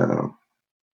in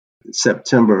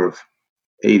September of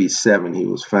 87, he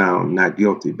was found not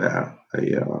guilty by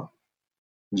a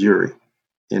jury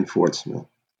in Fort Smith.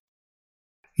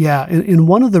 Yeah, in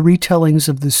one of the retellings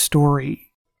of this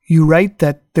story, you write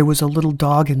that there was a little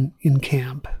dog in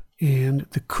camp, and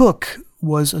the cook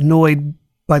was annoyed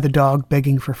by the dog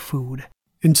begging for food.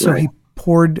 And so he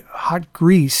poured hot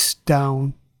grease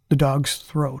down the dog's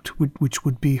throat, which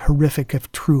would be horrific if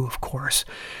true, of course.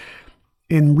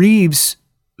 And Reeves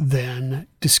then,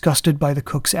 disgusted by the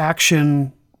cook's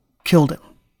action, killed him.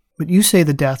 But you say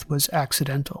the death was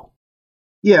accidental.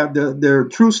 Yeah, the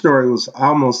true story was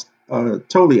almost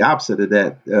totally opposite of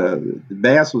that.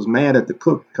 Bass was mad at the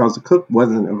cook because the cook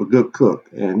wasn't a good cook,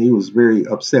 and he was very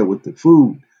upset with the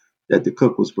food that the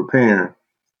cook was preparing.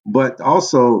 But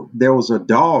also, there was a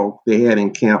dog they had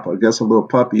in camp, I guess a little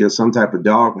puppy or some type of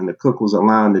dog, and the cook was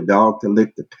allowing the dog to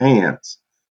lick the pants.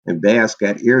 And Bass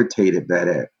got irritated by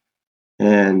that.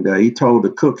 And he told the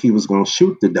cook he was going to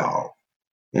shoot the dog.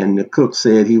 And the cook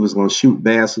said he was going to shoot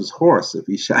Bass's horse if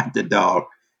he shot the dog.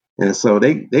 And so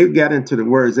they got into the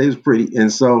words. They was pretty.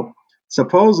 And so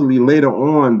supposedly later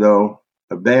on, though,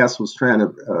 Bass was trying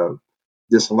to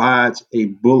dislodge a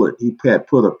bullet. He had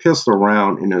put a pistol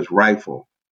round in his rifle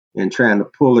and trying to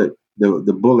pull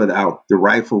the bullet out. The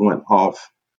rifle went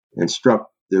off and struck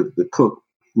the cook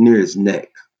near his neck.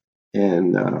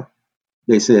 And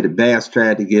they said that Bass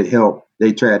tried to get help.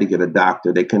 They tried to get a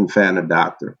doctor. They couldn't find a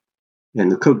doctor.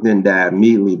 And the cook didn't die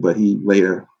immediately, but he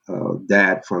later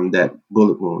died from that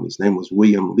bullet wound. His name was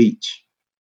William Leach.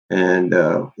 And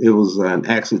it was an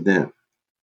accident.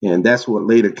 And that's what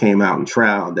later came out in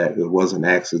trial, that it was an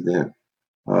accident.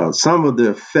 Some of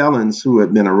the felons who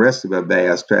had been arrested by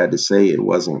Bass tried to say it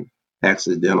wasn't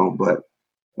accidental, but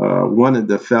one of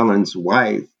the felons'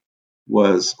 wife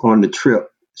was on the trip.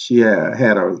 She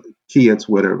had her kids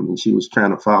with her, and she was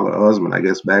trying to follow her husband, I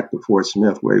guess, back to Fort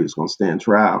Smith where he was going to stand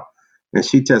trial. And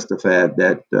she testified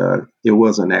that it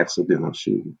was an accidental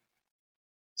shooting.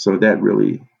 So that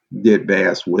really did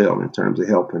Bass well in terms of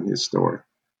helping his story.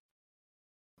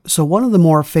 So one of the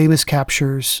more famous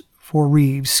captures for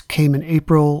Reeves came in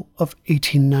April of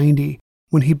 1890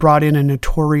 when he brought in a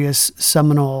notorious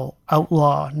Seminole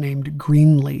outlaw named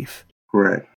Greenleaf.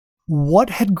 Correct. What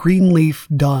had Greenleaf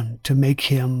done to make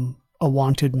him a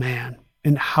wanted man,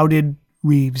 and how did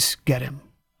Reeves get him?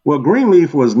 Well,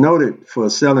 Greenleaf was noted for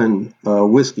selling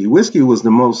whiskey. Whiskey was the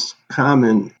most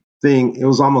common thing. It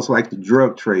was almost like the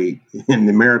drug trade in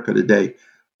America today.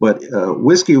 But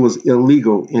whiskey was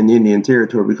illegal in Indian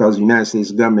Territory because the United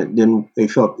States government they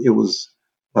felt it was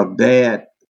a bad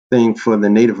thing for the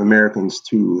Native Americans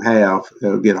to have,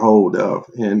 get hold of.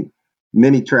 And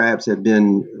many tribes had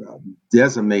been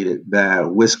decimated by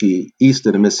whiskey east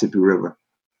of the Mississippi River.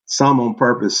 Some on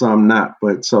purpose, some not.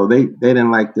 But so they didn't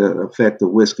like the effect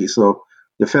of whiskey. So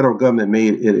the federal government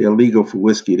made it illegal for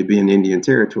whiskey to be in Indian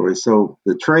Territory. So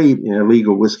the trade in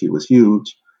illegal whiskey was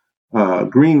huge.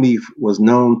 Greenleaf was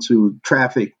known to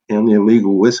traffic in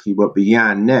illegal whiskey, but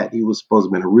beyond that, he was supposed to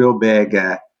have been a real bad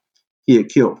guy. He had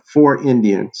killed 4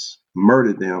 Indians,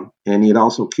 murdered them, and he had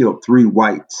also killed 3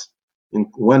 whites. And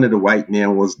one of the white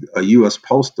men was a U.S.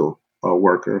 postal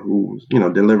worker who was,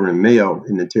 delivering mail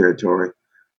in the territory.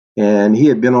 And he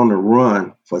had been on the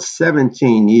run for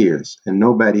 17 years, and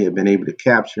nobody had been able to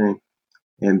capture him.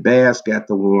 And Bass got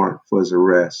the warrant for his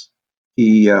arrest.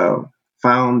 He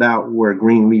found out where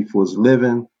Greenleaf was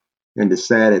living and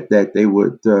decided that they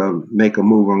would make a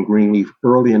move on Greenleaf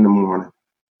early in the morning.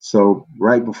 So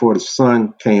right before the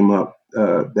sun came up,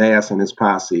 Bass and his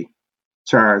posse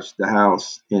charged the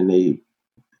house, and they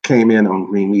came in on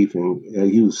Greenleaf, and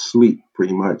he was asleep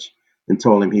pretty much, and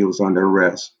told him he was under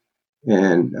arrest.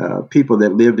 And people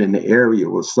that lived in the area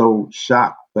were so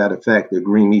shocked by the fact that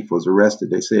Greenleaf was arrested.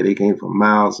 They said they came from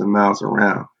miles and miles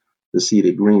around to see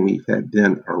that Greenleaf had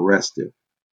been arrested.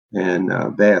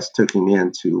 And Bass took him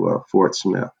into Fort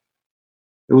Smith.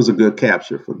 It was a good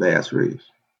capture for Bass Reeves.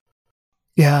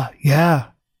 Yeah.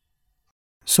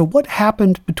 So what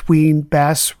happened between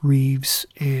Bass Reeves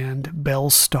and Belle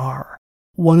Starr?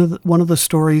 One of the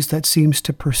stories that seems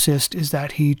to persist is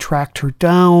that he tracked her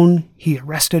down, he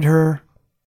arrested her.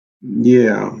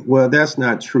 Yeah, well, that's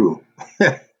not true.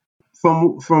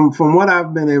 From what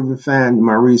I've been able to find in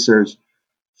my research,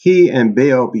 he and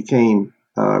Belle became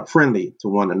friendly to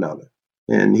one another,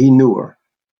 and he knew her.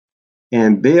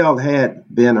 And Belle had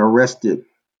been arrested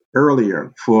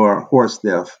earlier for horse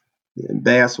theft.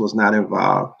 Bass was not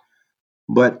involved.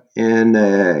 But in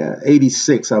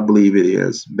 86, I believe it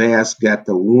is, Bass got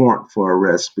the warrant for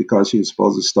arrest because she was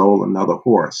supposed to stole another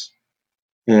horse.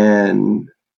 And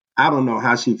I don't know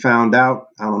how she found out.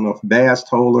 I don't know if Bass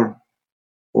told her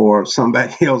or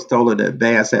somebody else told her that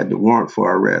Bass had the warrant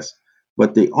for arrest.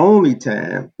 But the only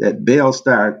time that Belle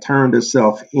Starr turned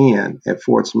herself in at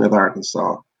Fort Smith,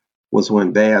 Arkansas, was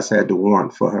when Bass had the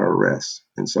warrant for her arrest.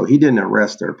 And so he didn't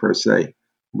arrest her per se,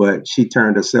 but she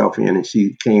turned herself in, and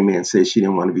she came in and said she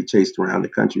didn't want to be chased around the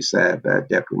countryside by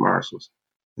deputy marshals.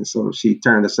 And so she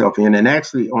turned herself in. And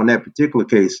actually, on that particular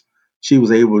case, she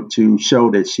was able to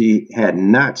show that she had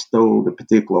not stole the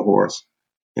particular horse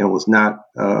and was not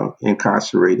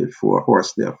incarcerated for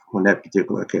horse theft on that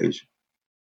particular occasion.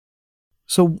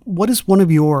 So what is one of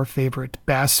your favorite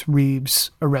Bass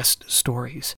Reeves arrest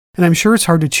stories? And I'm sure it's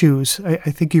hard to choose. I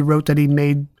think you wrote that he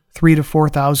made 3,000 to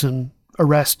 4,000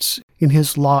 arrests in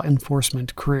his law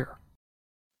enforcement career.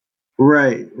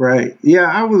 Right. Yeah,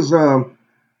 I was,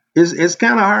 it's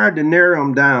kind of hard to narrow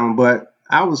them down, but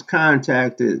I was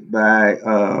contacted by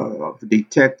a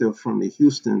detective from the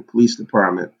Houston Police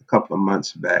Department a couple of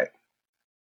months back.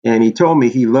 And he told me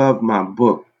he loved my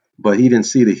book, but he didn't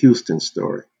see the Houston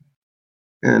story.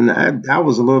 And I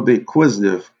was a little bit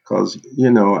inquisitive because,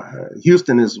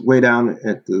 Houston is way down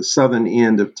at the southern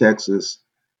end of Texas.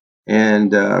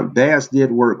 And Bass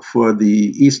did work for the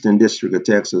Eastern District of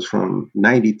Texas from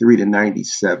 93 to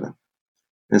 97.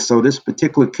 And so this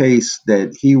particular case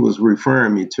that he was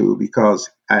referring me to, because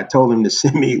I told him to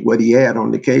send me what he had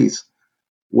on the case,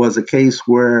 was a case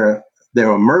where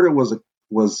a murder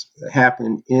was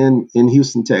happened in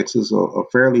Houston, Texas, a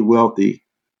fairly wealthy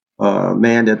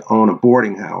man that owned a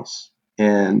boarding house.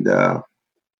 And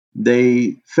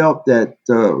they felt that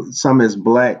some of his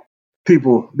black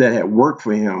people that had worked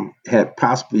for him had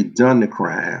possibly done the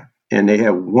crime. And they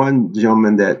had one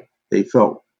gentleman that they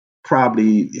felt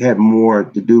probably had more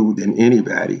to do than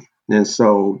anybody. And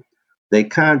so they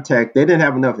didn't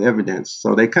have enough evidence.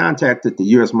 So they contacted the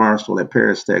U.S. Marshal at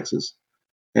Paris, Texas,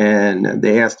 and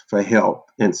they asked for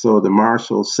help. And so the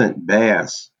Marshal sent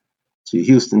Bass to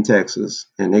Houston, Texas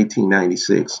in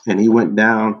 1896. And he went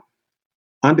down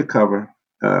undercover.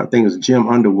 I think it was Jim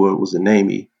Underwood was the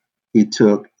name he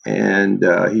took. And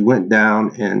he went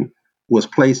down and was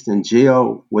placed in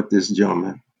jail with this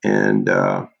gentleman. And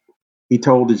he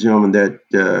told the gentleman that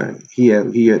he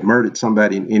had murdered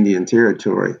somebody in Indian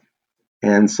Territory.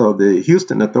 And so the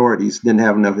Houston authorities didn't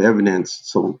have enough evidence,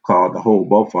 so-called, to hold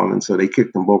both of them. And so they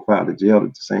kicked them both out of jail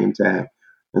at the same time.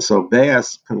 And so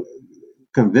Bass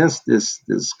convinced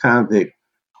this convict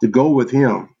to go with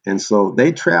him. And so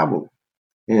they traveled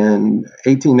in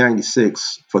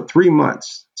 1896 for 3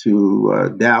 months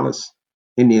to Dallas,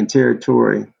 Indian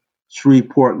Territory,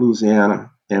 Shreveport,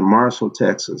 Louisiana, and Marshall,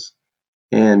 Texas.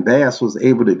 And Bass was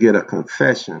able to get a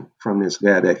confession from this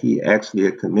guy that he actually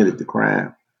had committed the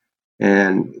crime,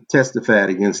 and testified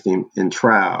against him in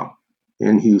trial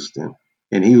in Houston.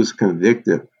 And he was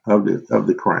convicted of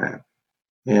the crime.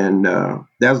 And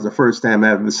that was the first time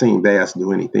I've ever seen Bass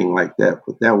do anything like that.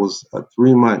 But that was a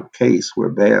 3-month case where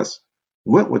Bass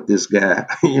went with this guy.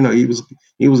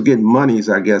 He was getting monies,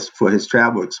 I guess, for his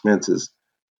travel expenses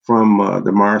from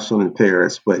the Marshal in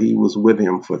Paris. But he was with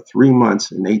him for 3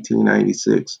 months in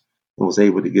 1896 and was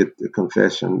able to get the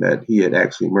confession that he had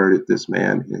actually murdered this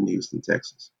man in Houston,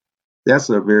 Texas.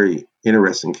 That's a very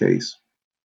interesting case.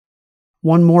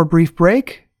 One more brief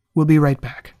break. We'll be right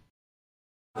back.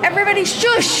 Everybody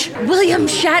shush! William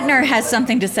Shatner has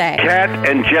something to say. Cat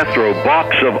and Jethro,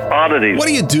 box of oddities. What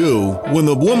do you do when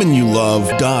the woman you love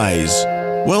dies?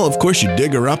 Well, of course, you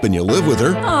dig her up and you live with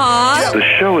her. Aww. The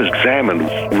show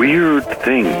examines weird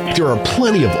things. There are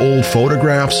plenty of old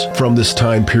photographs from this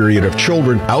time period of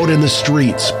children out in the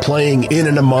streets playing in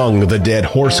and among the dead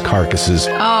horse carcasses.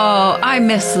 Oh, I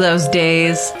miss those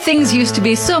days. Things used to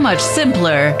be so much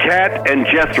simpler. Cat and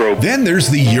Jethro. Then there's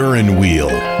the urine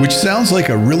wheel, which sounds like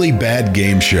a really bad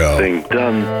game show. They've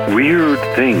done weird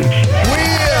things.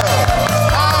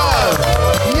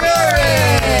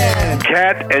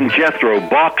 Cat and Jethro,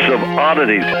 Box of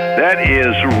Oddities. That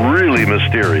is really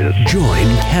mysterious. Join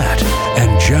Cat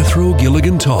and Jethro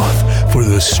Gilligan Toth for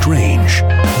the strange,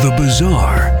 the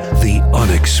bizarre, the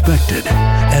unexpected,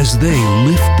 as they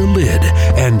lift the lid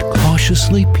and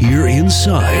cautiously peer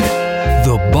inside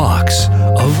the Box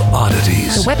of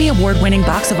Oddities. The Webby Award-winning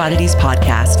Box of Oddities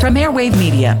podcast from Airwave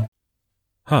Media.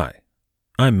 Hi,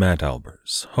 I'm Matt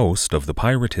Albers, host of the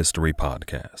Pirate History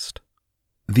Podcast.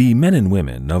 The men and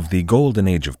women of the golden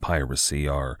age of piracy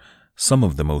are some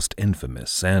of the most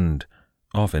infamous and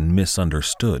often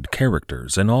misunderstood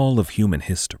characters in all of human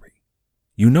history.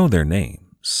 You know their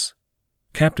names: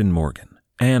 Captain Morgan,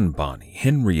 Anne Bonny,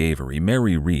 Henry Avery,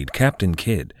 Mary Read, Captain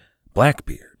Kidd,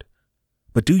 Blackbeard.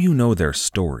 But do you know their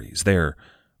stories, their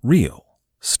real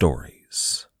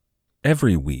stories?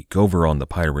 Every week over on the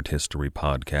Pirate History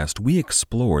Podcast, we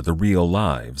explore the real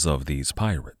lives of these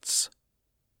pirates.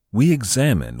 We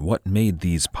examine what made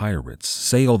these pirates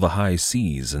sail the high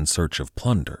seas in search of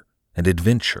plunder and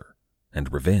adventure and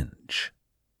revenge.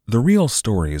 The real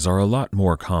stories are a lot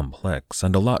more complex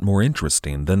and a lot more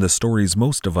interesting than the stories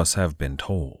most of us have been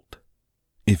told.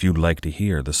 If you'd like to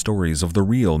hear the stories of the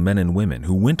real men and women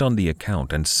who went on the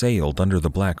account and sailed under the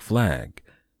black flag,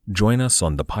 join us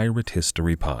on the Pirate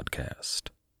History Podcast.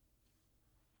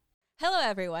 Hello,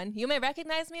 everyone. You may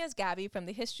recognize me as Gabby from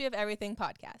the History of Everything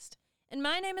podcast. And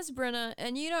my name is Brenna,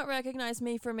 and you don't recognize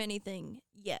me from anything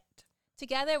yet.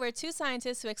 Together, we're two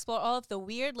scientists who explore all of the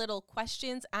weird little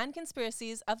questions and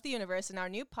conspiracies of the universe in our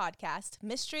new podcast,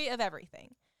 Mystery of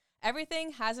Everything.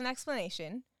 Everything has an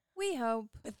explanation. We hope.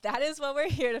 But that is what we're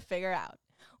here to figure out.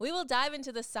 We will dive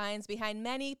into the science behind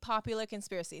many popular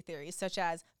conspiracy theories, such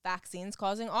as vaccines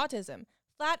causing autism,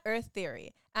 flat earth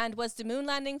theory, and was the moon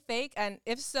landing fake? And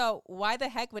if so, why the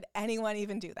heck would anyone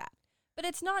even do that? But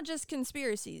it's not just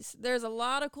conspiracies. There's a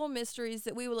lot of cool mysteries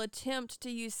that we will attempt to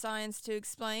use science to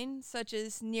explain, such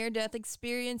as near-death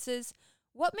experiences,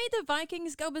 what made the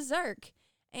Vikings go berserk,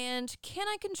 and can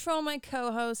I control my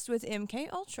co-host with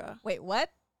MK Ultra? Wait,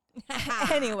 what?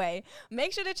 Anyway,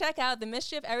 make sure to check out the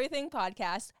Mystery of Everything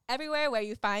podcast everywhere where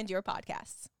you find your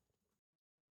podcasts.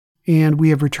 And we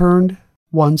have returned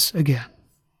once again.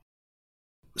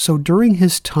 So during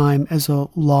his time as a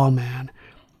lawman,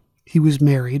 he was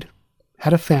married,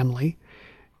 had a family,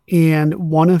 and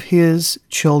one of his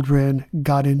children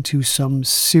got into some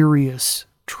serious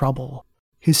trouble.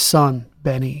 His son,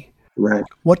 Benny. Right.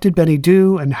 What did Benny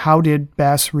do, and how did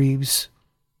Bass Reeves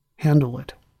handle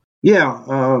it?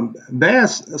 Yeah,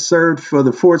 Bass served for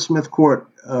the Fort Smith Court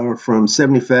from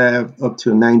 75 up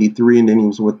to 93, and then he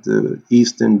was with the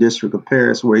Eastern District of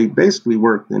Paris, where he basically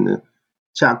worked in the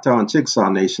Choctaw and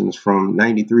Chickasaw Nations from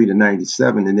 93 to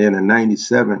 97, and then in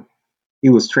 97, he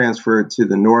was transferred to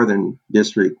the Northern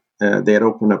District. They had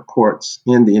opened up courts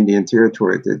in the Indian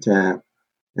Territory at that time.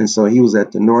 And so he was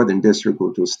at the Northern District,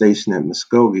 which was stationed at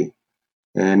Muskogee.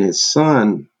 And his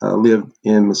son lived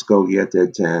in Muskogee at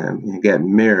that time and got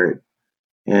married.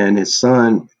 And his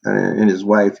son and his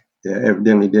wife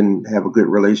evidently didn't have a good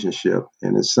relationship.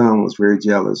 And his son was very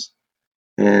jealous.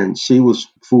 And she was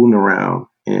fooling around.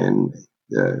 And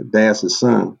Bass's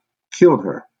son killed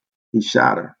her. He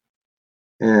shot her.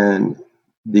 And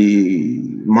the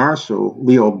marshal,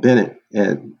 Leo Bennett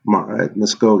at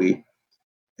Muskogee,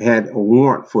 had a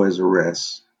warrant for his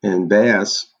arrest. And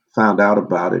Bass found out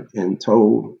about it and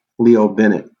told Leo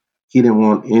Bennett he didn't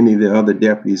want any of the other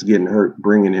deputies getting hurt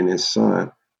bringing in his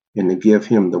son and to give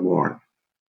him the warrant.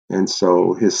 And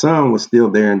so his son was still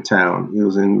there in town. He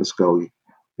was in Muskogee.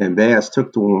 And Bass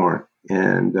took the warrant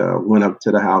and went up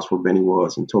to the house where Benny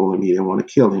was and told him he didn't want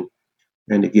to kill him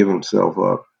and to give himself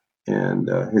up. And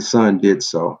his son did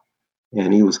so,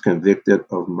 and he was convicted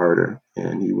of murder,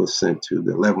 and he was sent to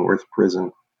the Leavenworth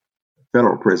prison,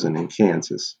 federal prison in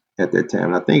Kansas at that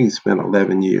time. And I think he spent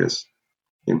 11 years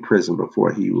in prison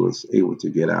before he was able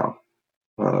to get out,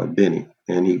 Benny.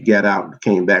 And he got out,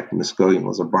 came back to Muskogee, and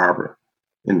was a barber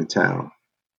in the town.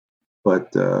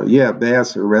 But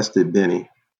Bass arrested Benny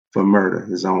for murder,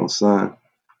 his own son.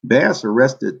 Bass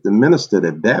arrested the minister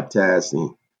that baptized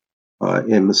him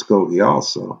in Muskogee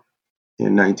also.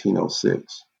 In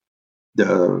 1906.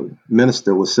 The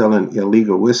minister was selling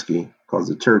illegal whiskey because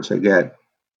the church had got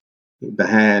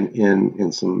behind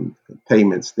in some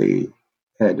payments they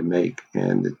had to make,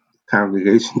 and the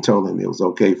congregation told him it was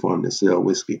okay for him to sell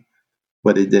whiskey,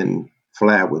 but it didn't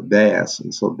fly with Bass,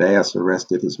 and so Bass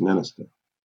arrested his minister.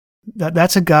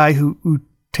 That's a guy who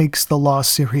takes the law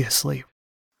seriously.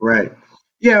 Right.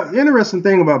 Yeah, the interesting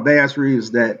thing about Bass Reeves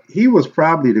is that he was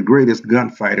probably the greatest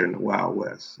gunfighter in the Wild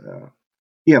West.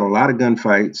 He had a lot of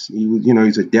gunfights. He was,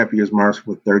 he's a deputy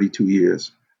marshal for 32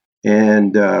 years.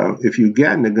 And if you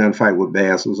got in a gunfight with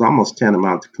Bass, it was almost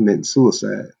tantamount to committing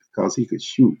suicide because he could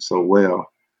shoot so well.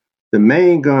 The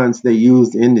main guns they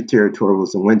used in the territory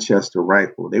was the Winchester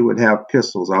rifle. They would have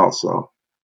pistols also,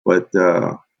 but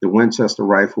the Winchester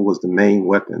rifle was the main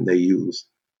weapon they used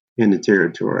in the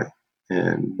territory.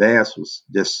 And Bass was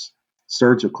just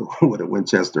surgical with a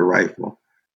Winchester rifle.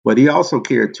 But he also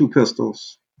carried two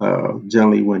pistols,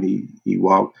 generally when he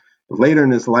walked. Later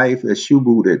in his life, as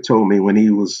Shubu had told me, when he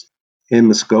was in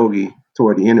Muskogee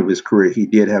toward the end of his career, he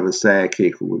did have a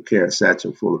sidekick who would carry a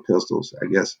satchel full of pistols. I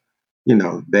guess,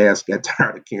 Bass got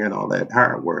tired of carrying all that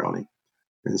hardware on him.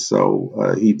 And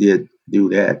so he did do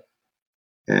that.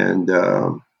 And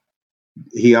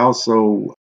he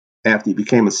also, after he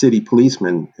became a city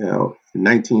policeman in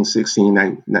November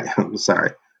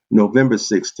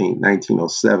 16,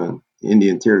 1907,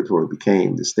 Indian Territory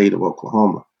became the state of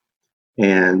Oklahoma.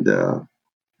 And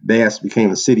Bass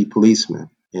became a city policeman,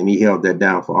 and he held that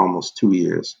down for almost 2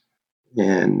 years.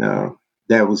 And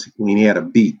that was when he had a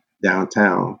beat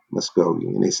downtown Muskogee,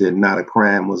 and they said not a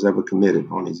crime was ever committed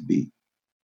on his beat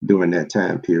during that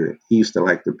time period. He used to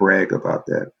like to brag about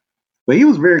that. But he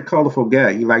was a very colorful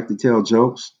guy. He liked to tell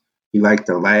jokes. He liked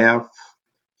to laugh.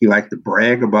 He liked to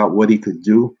brag about what he could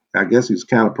do. I guess he was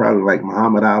kind of probably like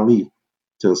Muhammad Ali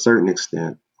to a certain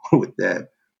extent with that.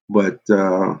 But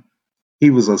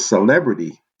he was a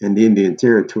celebrity in the Indian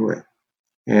Territory.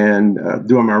 And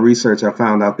doing my research, I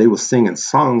found out they were singing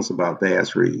songs about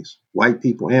Bass Reeves, white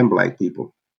people and black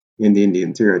people in the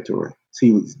Indian Territory. So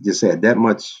he just had that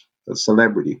much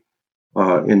celebrity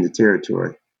in the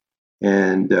territory.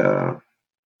 And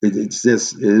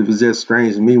it was just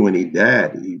strange to me when he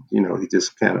died. He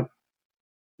just kind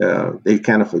of, they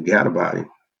kind of forgot about him.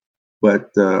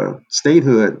 But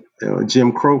statehood,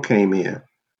 Jim Crow came in,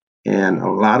 and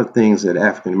a lot of things that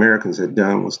African Americans had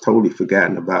done was totally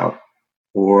forgotten about,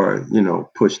 or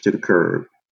pushed to the curb,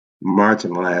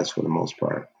 marginalized for the most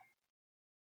part.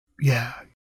 Yeah.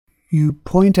 You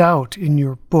point out in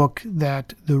your book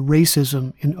that the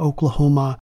racism in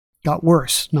Oklahoma got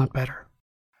worse, not better.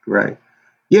 Right.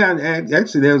 Yeah, and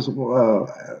actually there's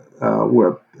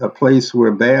where a place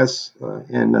where Bass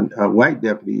and a white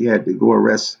deputy had to go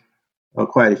arrest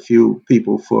quite a few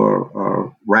people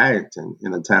for rioting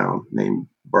in a town named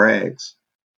Braggs.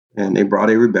 And they brought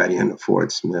everybody into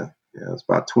Fort Smith. Yeah, it was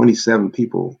about 27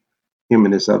 people, him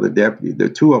and this other deputy. The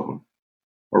two of them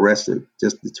arrested,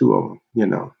 just the two of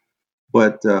them,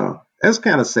 But that's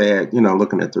kind of sad,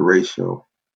 looking at the racial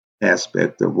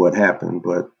aspect of what happened.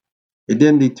 But it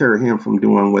didn't deter him from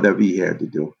doing whatever he had to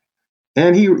do.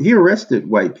 And he arrested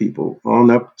white people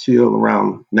on up till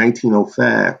around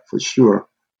 1905 for sure,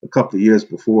 a couple of years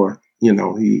before,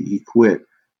 he quit.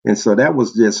 And so that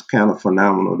was just kind of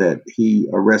phenomenal that he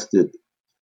arrested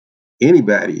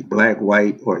anybody, black,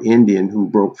 white, or Indian, who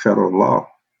broke federal law.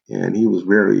 And he was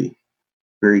very,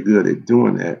 very good at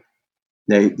doing that.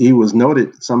 Now, he was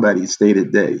noted, somebody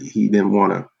stated that he didn't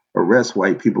want to arrest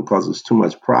white people because there's too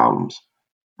much problems.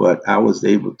 But I was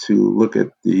able to look at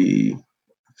the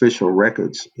official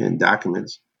records and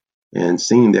documents and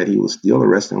seeing that he was still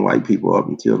arresting white people up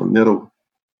until the middle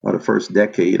of the first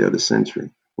decade of the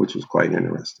century, which was quite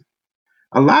interesting.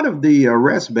 A lot of the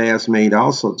arrests Bass made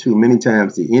also, too, many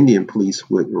times the Indian police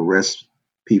would arrest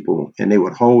people and they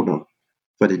would hold them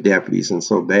for the deputies. And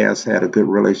so Bass had a good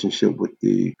relationship with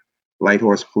the Light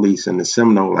Horse Police and the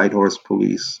Seminole Light Horse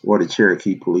Police or the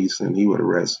Cherokee Police, and he would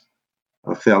arrest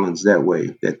felons that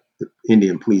way that the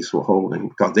Indian police were holding,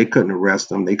 because they couldn't arrest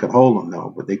them. They could hold them,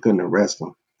 though, but they couldn't arrest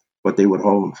them. But they would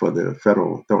hold them for the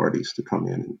federal authorities to come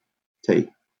in and take.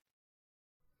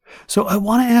 So I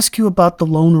want to ask you about the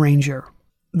Lone Ranger,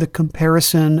 the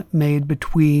comparison made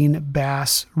between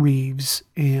Bass Reeves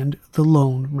and the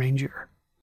Lone Ranger.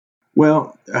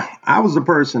 Well, I was the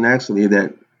person actually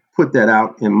that put that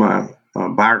out in my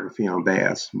biography on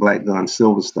Bass, Black Gun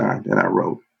Silver Star, that I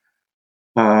wrote.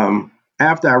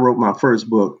 After I wrote my first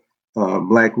book,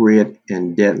 Black, Red,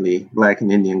 and Deadly, Black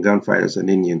and Indian Gunfighters in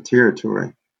Indian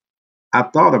Territory, I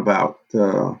thought about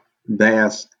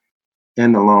Bass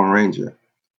and the Lone Ranger.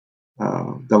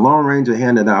 The Lone Ranger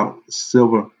handed out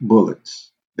silver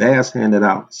bullets. Bass handed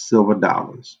out silver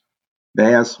dollars.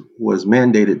 Bass was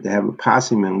mandated to have a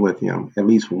posseman with him, at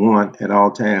least one at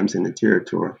all times in the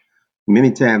territory.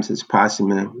 Many times his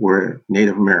possemen were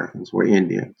Native Americans, were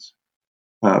Indians.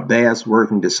 Bass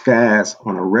worked in disguise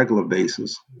on a regular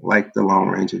basis, like the Lone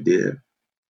Ranger did.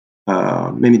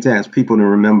 Many times people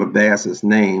didn't remember Bass's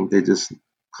name, they just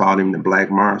called him the Black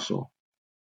Marshal.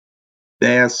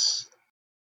 Bass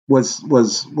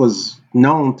was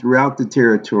known throughout the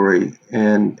territory,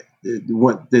 and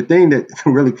the thing that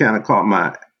really kind of caught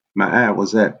my eye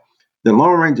was that the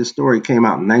Lone Ranger story came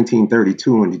out in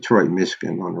 1932 in Detroit,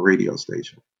 Michigan, on the radio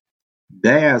station.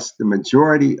 Bass, the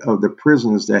majority of the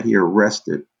prisoners that he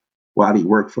arrested while he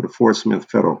worked for the Fort Smith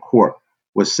Federal Court,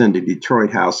 was sent to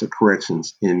Detroit House of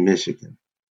Corrections in Michigan.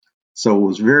 So it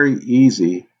was very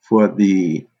easy for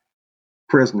the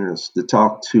prisoners to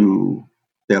talk to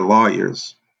their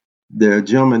lawyers. The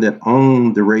gentleman that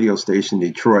owned the radio station in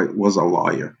Detroit was a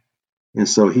lawyer. And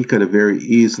so he could have very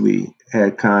easily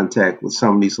had contact with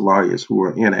some of these lawyers who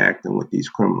were interacting with these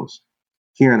criminals,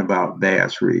 hearing about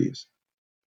Bass Reeves.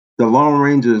 The Lone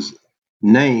Ranger's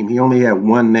name, he only had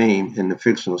one name in the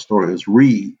fictional story, it was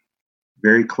Reed,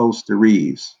 very close to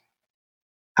Reeves.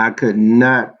 I could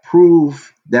not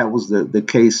prove that was the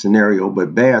case scenario,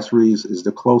 but Bass Reeves is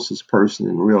the closest person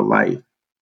in real life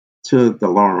to the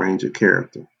Lone Ranger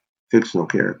character, fictional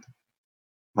character.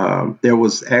 There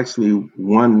was actually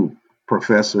one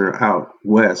professor out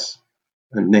west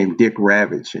named Dick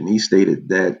Ravitch, and he stated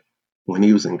that when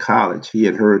he was in college, he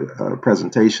had heard a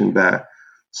presentation by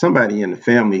somebody in the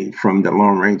family from the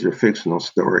Lone Ranger fictional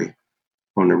story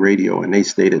on the radio, and they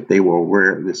stated they were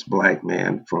aware of this black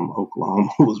man from Oklahoma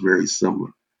who was very similar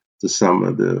to some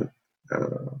of the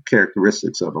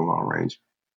characteristics of the Lone Ranger.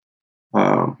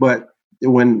 But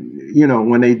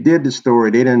when they did the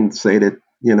story, they didn't say that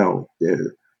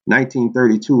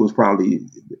 1932 was probably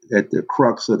at the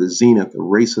crux of the zenith of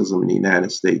racism in the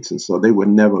United States, and so they would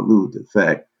never lose the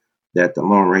fact that the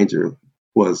Lone Ranger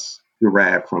was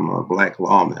derived from a black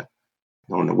lawman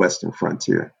on the Western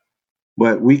frontier.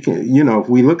 But we can, if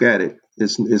we look at it,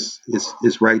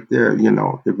 it's right there,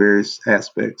 the various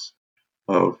aspects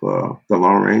of the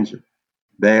Lone Ranger.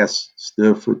 Bass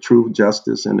stood for truth,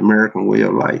 justice, and American way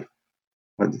of life,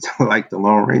 like the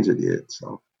Lone Ranger did.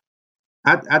 So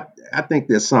I think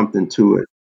there's something to it.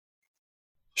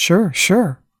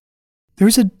 Sure.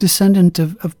 There's a descendant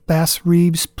of Bass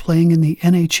Reeves playing in the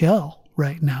NHL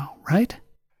right now, right?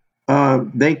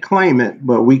 They claim it,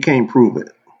 but we can't prove it.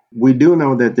 We do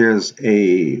know that there's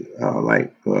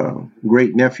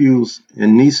great nephews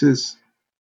and nieces,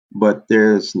 but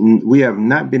we have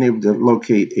not been able to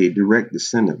locate a direct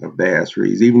descendant of Bass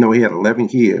Reeves, even though he had 11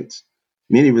 kids.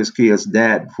 Many of his kids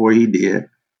died before he did,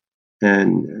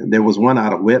 and there was one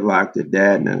out of wedlock that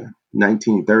died in the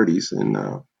 1930s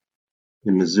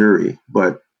in Missouri,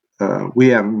 but we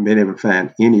haven't been able to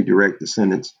find any direct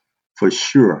descendants for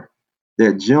sure.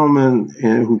 That gentleman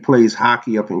who plays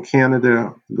hockey up in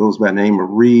Canada goes by the name of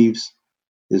Reeves.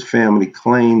 His family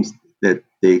claims that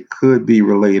they could be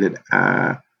related.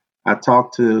 I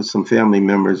talked to some family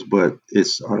members, but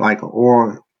it's like an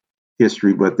oral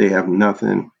history, but they have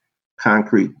nothing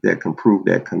concrete that can prove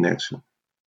that connection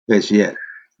as yet.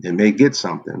 They may get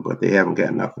something, but they haven't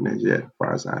got nothing as yet, as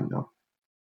far as I know.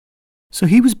 So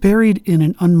he was buried in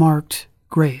an unmarked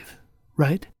grave,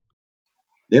 right?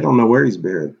 They don't know where he's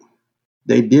buried.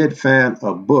 They did find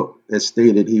a book that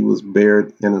stated he was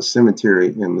buried in a cemetery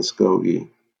in Muskogee.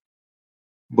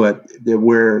 But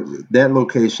where that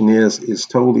location is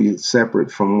totally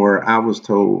separate from where I was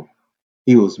told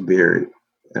he was buried.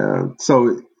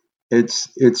 So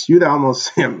it's you'd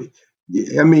almost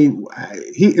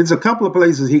it's a couple of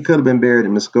places he could have been buried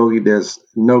in Muskogee. There's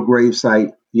no grave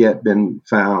site yet been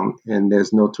found, and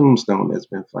there's no tombstone that's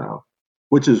been found,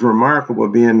 which is remarkable,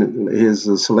 being his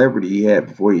celebrity he had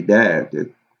before he died, that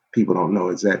people don't know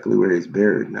exactly where he's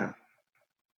buried now.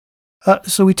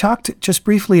 So we talked just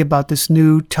briefly about this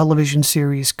new television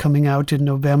series coming out in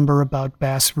November about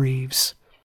Bass Reeves.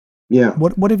 Yeah.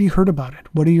 What have you heard about it?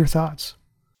 What are your thoughts?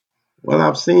 Well,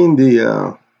 I've seen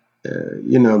the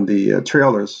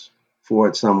trailers for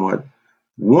it somewhat.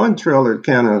 One trailer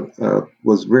kind of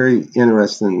was very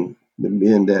interesting,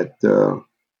 being that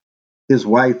his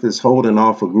wife is holding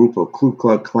off a group of Ku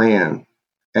Klux Klan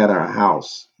at our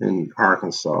house in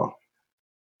Arkansas.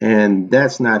 And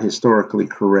that's not historically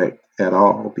correct at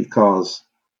all, because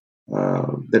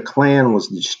the Klan was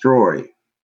destroyed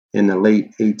in the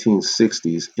late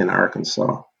 1860s in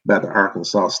Arkansas by the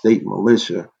Arkansas State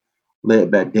Militia,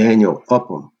 led by Daniel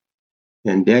Upham.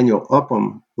 And Daniel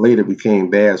Upham later became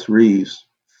Bass Reeves'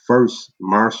 first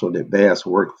marshal that Bass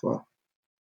worked for.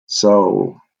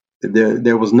 So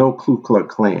there was no Ku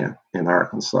Klux Klan in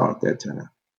Arkansas at that time.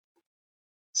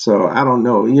 So I don't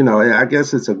know. I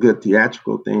guess it's a good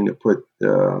theatrical thing to put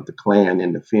the Klan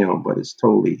in the film, but it's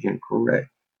totally incorrect.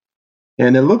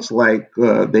 And it looks like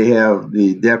they have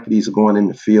the deputies going in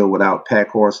the field without pack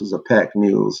horses or pack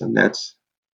mules, and that's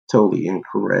totally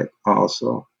incorrect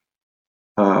also.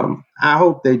 I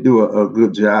hope they do a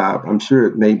good job. I'm sure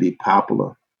it may be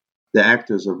popular. The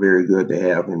actors are very good to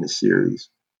have in the series,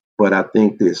 but I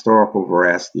think the historical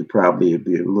veracity probably would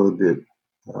be a little bit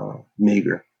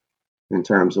meager in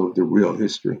terms of the real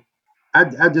history.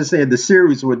 I just said the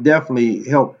series would definitely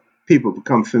help people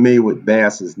become familiar with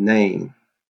Bass's name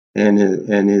and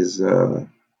his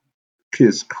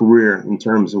career in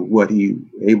terms of what he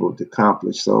able to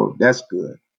accomplish. So that's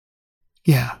good.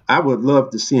 Yeah. I would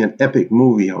love to see an epic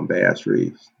movie on Bass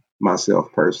Reeves,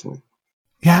 myself personally.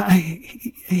 Yeah,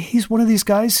 he's one of these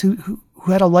guys who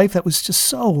had a life that was just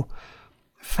so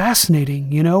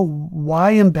fascinating.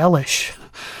 Why embellish?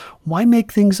 Why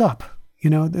make things up?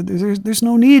 There's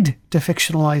no need to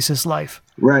fictionalize his life.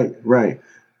 Right.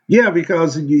 Yeah,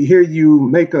 because you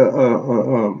make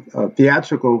a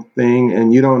theatrical thing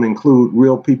and you don't include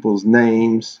real people's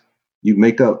names. You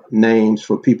make up names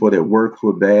for people that work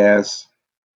for Bass.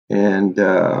 And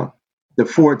the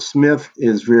Fort Smith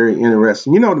is very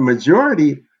interesting. The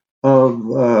majority of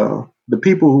the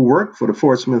people who worked for the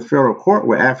Fort Smith Federal Court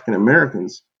were African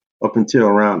Americans up until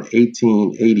around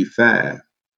 1885.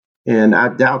 And I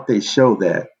doubt they show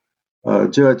that.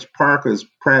 Judge Parker's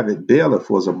private bailiff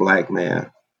was a black man,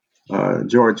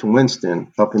 George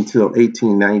Winston, up until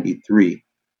 1893.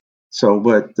 So,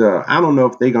 but I don't know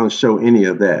if they're going to show any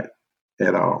of that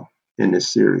at all in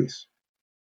this series.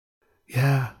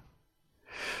 Yeah.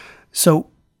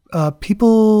 So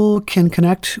people can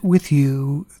connect with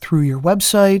you through your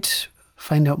website,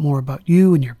 find out more about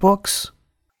you and your books.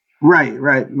 Right.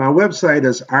 My website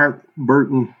is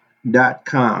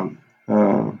artburton.com.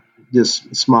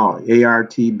 Just small,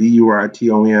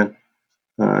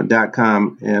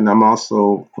 ARTBURTON.com. And I'm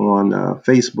also on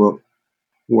Facebook,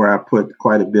 where I put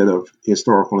quite a bit of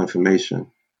historical information.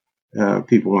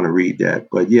 People want to read that.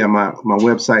 But yeah, my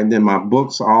website, and then my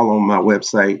books are all on my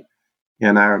website.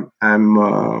 And I'm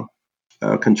a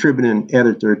contributing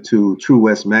editor to True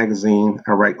West Magazine.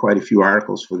 I write quite a few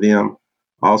articles for them.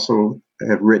 Also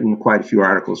have written quite a few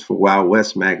articles for Wild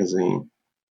West Magazine.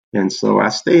 And so I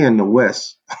stay in the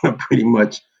West pretty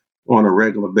much on a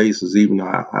regular basis, even though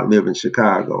I live in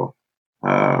Chicago.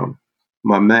 Part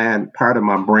of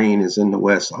my brain is in the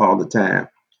West all the time.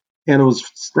 And it was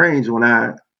strange when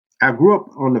I grew up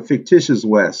on the fictitious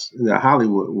West, the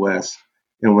Hollywood West.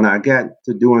 And when I got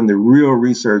to doing the real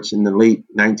research in the late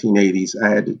 1980s, I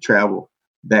had to travel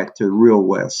back to the real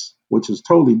West, which was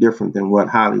totally different than what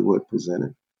Hollywood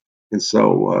presented. And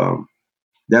so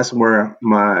that's where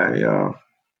my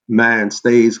mind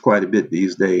stays quite a bit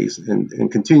these days,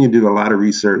 and continue to do a lot of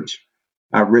research.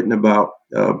 I've written about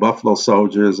Buffalo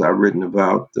Soldiers. I've written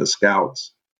about the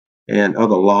Scouts and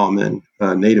other lawmen,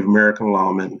 Native American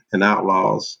lawmen and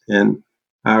outlaws. And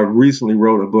I recently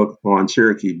wrote a book on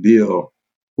Cherokee Bill,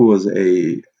 who was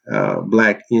a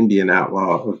Black Indian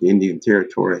outlaw of the Indian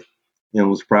Territory and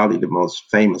was probably the most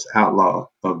famous outlaw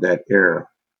of that era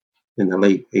in the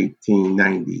late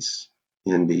 1890s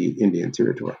in the Indian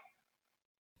Territory.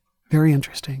 Very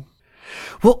interesting.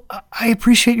 Well, I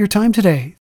appreciate your time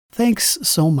today. Thanks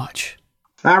so much.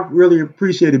 I really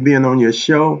appreciated being on your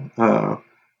show,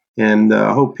 and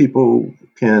I hope people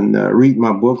can read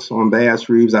my books on Bass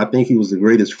Reeves. I think he was the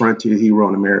greatest frontier hero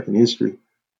in American history,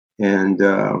 and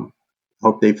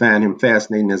hope they find him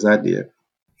fascinating as I did.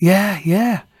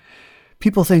 Yeah.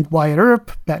 People think Wyatt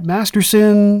Earp, Bat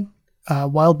Masterson,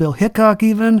 Wild Bill Hickok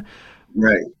even.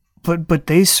 Right. But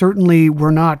they certainly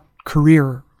were not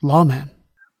career lawmen.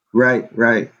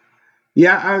 Right.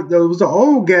 Yeah, there was an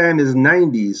old guy in his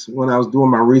 90s when I was doing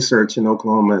my research in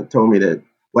Oklahoma told me that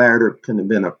Wyatt Earp couldn't have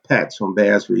been a patch on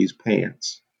Bass Reeves'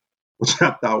 pants, which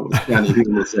I thought was kind of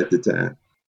humorous at the time.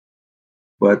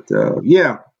 But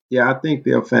yeah, I think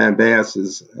they'll find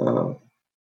Bass's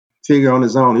figure on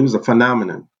his own. He was a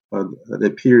phenomenon of the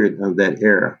period of that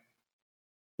era.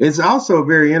 It's also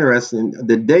very interesting,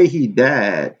 the day he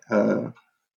died,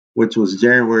 which was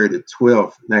January the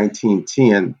 12th,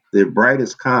 1910, the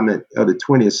brightest comet of the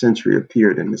 20th century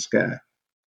appeared in the sky,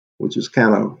 which is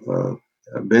kind of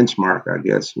a benchmark, I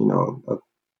guess,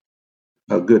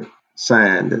 a good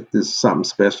sign that this is something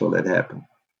special that happened.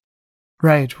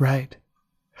 Right.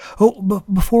 Oh,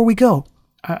 before we go,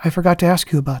 I forgot to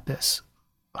ask you about this.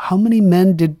 How many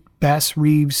men did Bass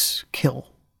Reeves kill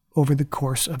over the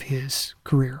course of his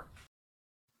career?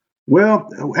 Well,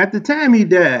 at the time he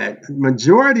died,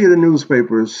 majority of the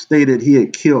newspapers stated he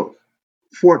had killed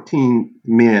 14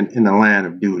 men in the line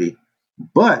of duty,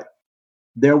 but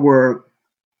there were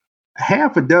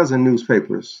half a dozen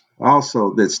newspapers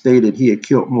also that stated he had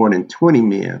killed more than 20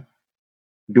 men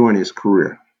during his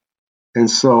career. And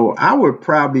so I would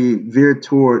probably veer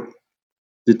toward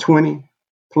the 20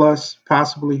 plus,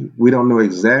 possibly. We don't know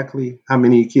exactly how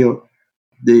many he killed.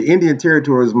 The Indian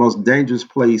Territory is the most dangerous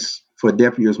place for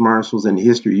deputy U.S. Marshals in the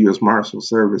history of U.S. Marshal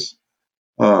Service.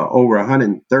 Over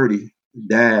 130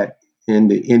 died in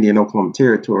the Indian Oklahoma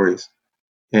territories.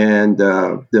 And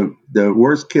the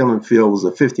worst killing field was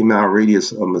a 50-mile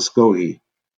radius of Muskogee.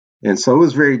 And so it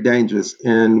was very dangerous.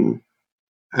 And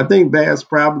I think Bass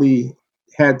probably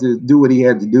had to do what he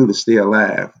had to do to stay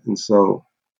alive. And so,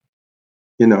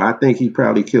 I think he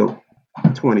probably killed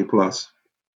 20 plus.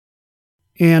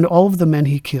 And all of the men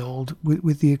he killed,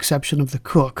 with the exception of the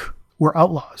cook, were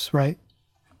outlaws, right?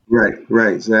 Right,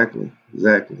 exactly.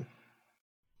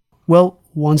 Well,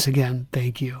 once again,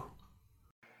 thank you.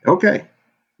 Okay,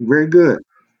 very good.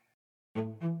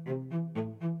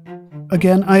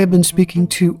 Again, I have been speaking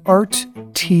to Art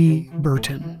T.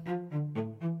 Burton.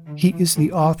 He is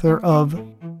the author of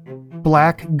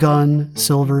Black Gun,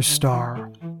 Silver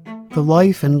Star, The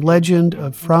Life and Legend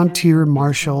of Frontier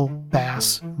Marshal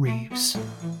Bass Reeves.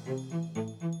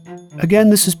 Again,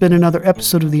 this has been another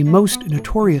episode of the Most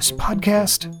Notorious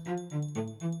Podcast,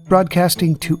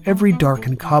 broadcasting to every dark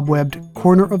and cobwebbed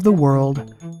corner of the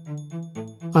world.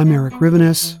 I'm Eric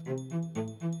Rivenes,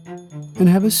 and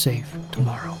have a safe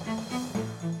tomorrow.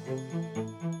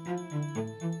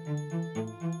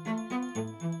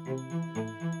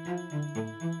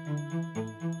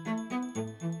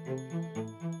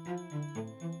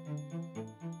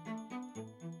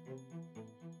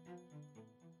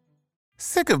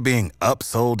 Sick of being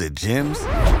upsold at gyms?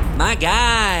 My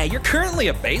guy, you're currently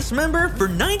a base member? For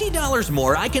 $90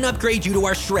 more, I can upgrade you to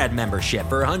our Shred membership.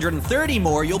 For $130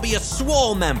 more, you'll be a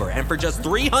Swole member. And for just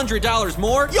 $300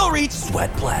 more, you'll reach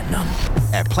Sweat Platinum.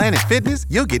 At Planet Fitness,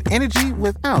 you'll get energy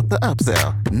without the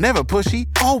upsell. Never pushy,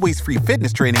 always free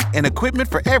fitness training and equipment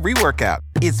for every workout.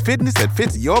 It's fitness that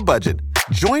fits your budget.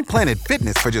 Join Planet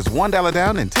Fitness for just $1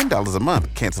 down and $10 a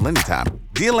month. Cancel anytime.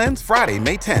 Deal ends Friday,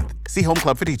 May 10th. See Home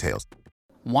Club for details.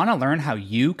 Want to learn how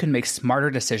you can make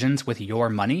smarter decisions with your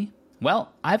money?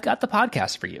 Well, I've got the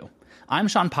podcast for you. I'm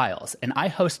Sean Piles, and I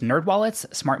host NerdWallet's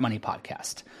Smart Money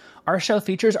Podcast. Our show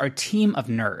features our team of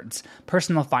nerds,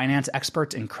 personal finance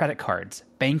experts in credit cards,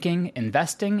 banking,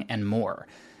 investing, and more.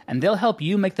 And they'll help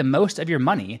you make the most of your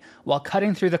money while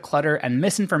cutting through the clutter and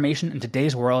misinformation in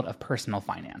today's world of personal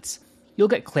finance. You'll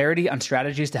get clarity on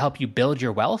strategies to help you build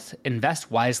your wealth,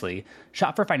 invest wisely,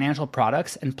 shop for financial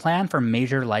products, and plan for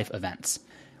major life events.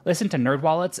 Listen to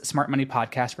NerdWallet's Smart Money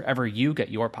Podcast wherever you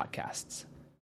get your podcasts.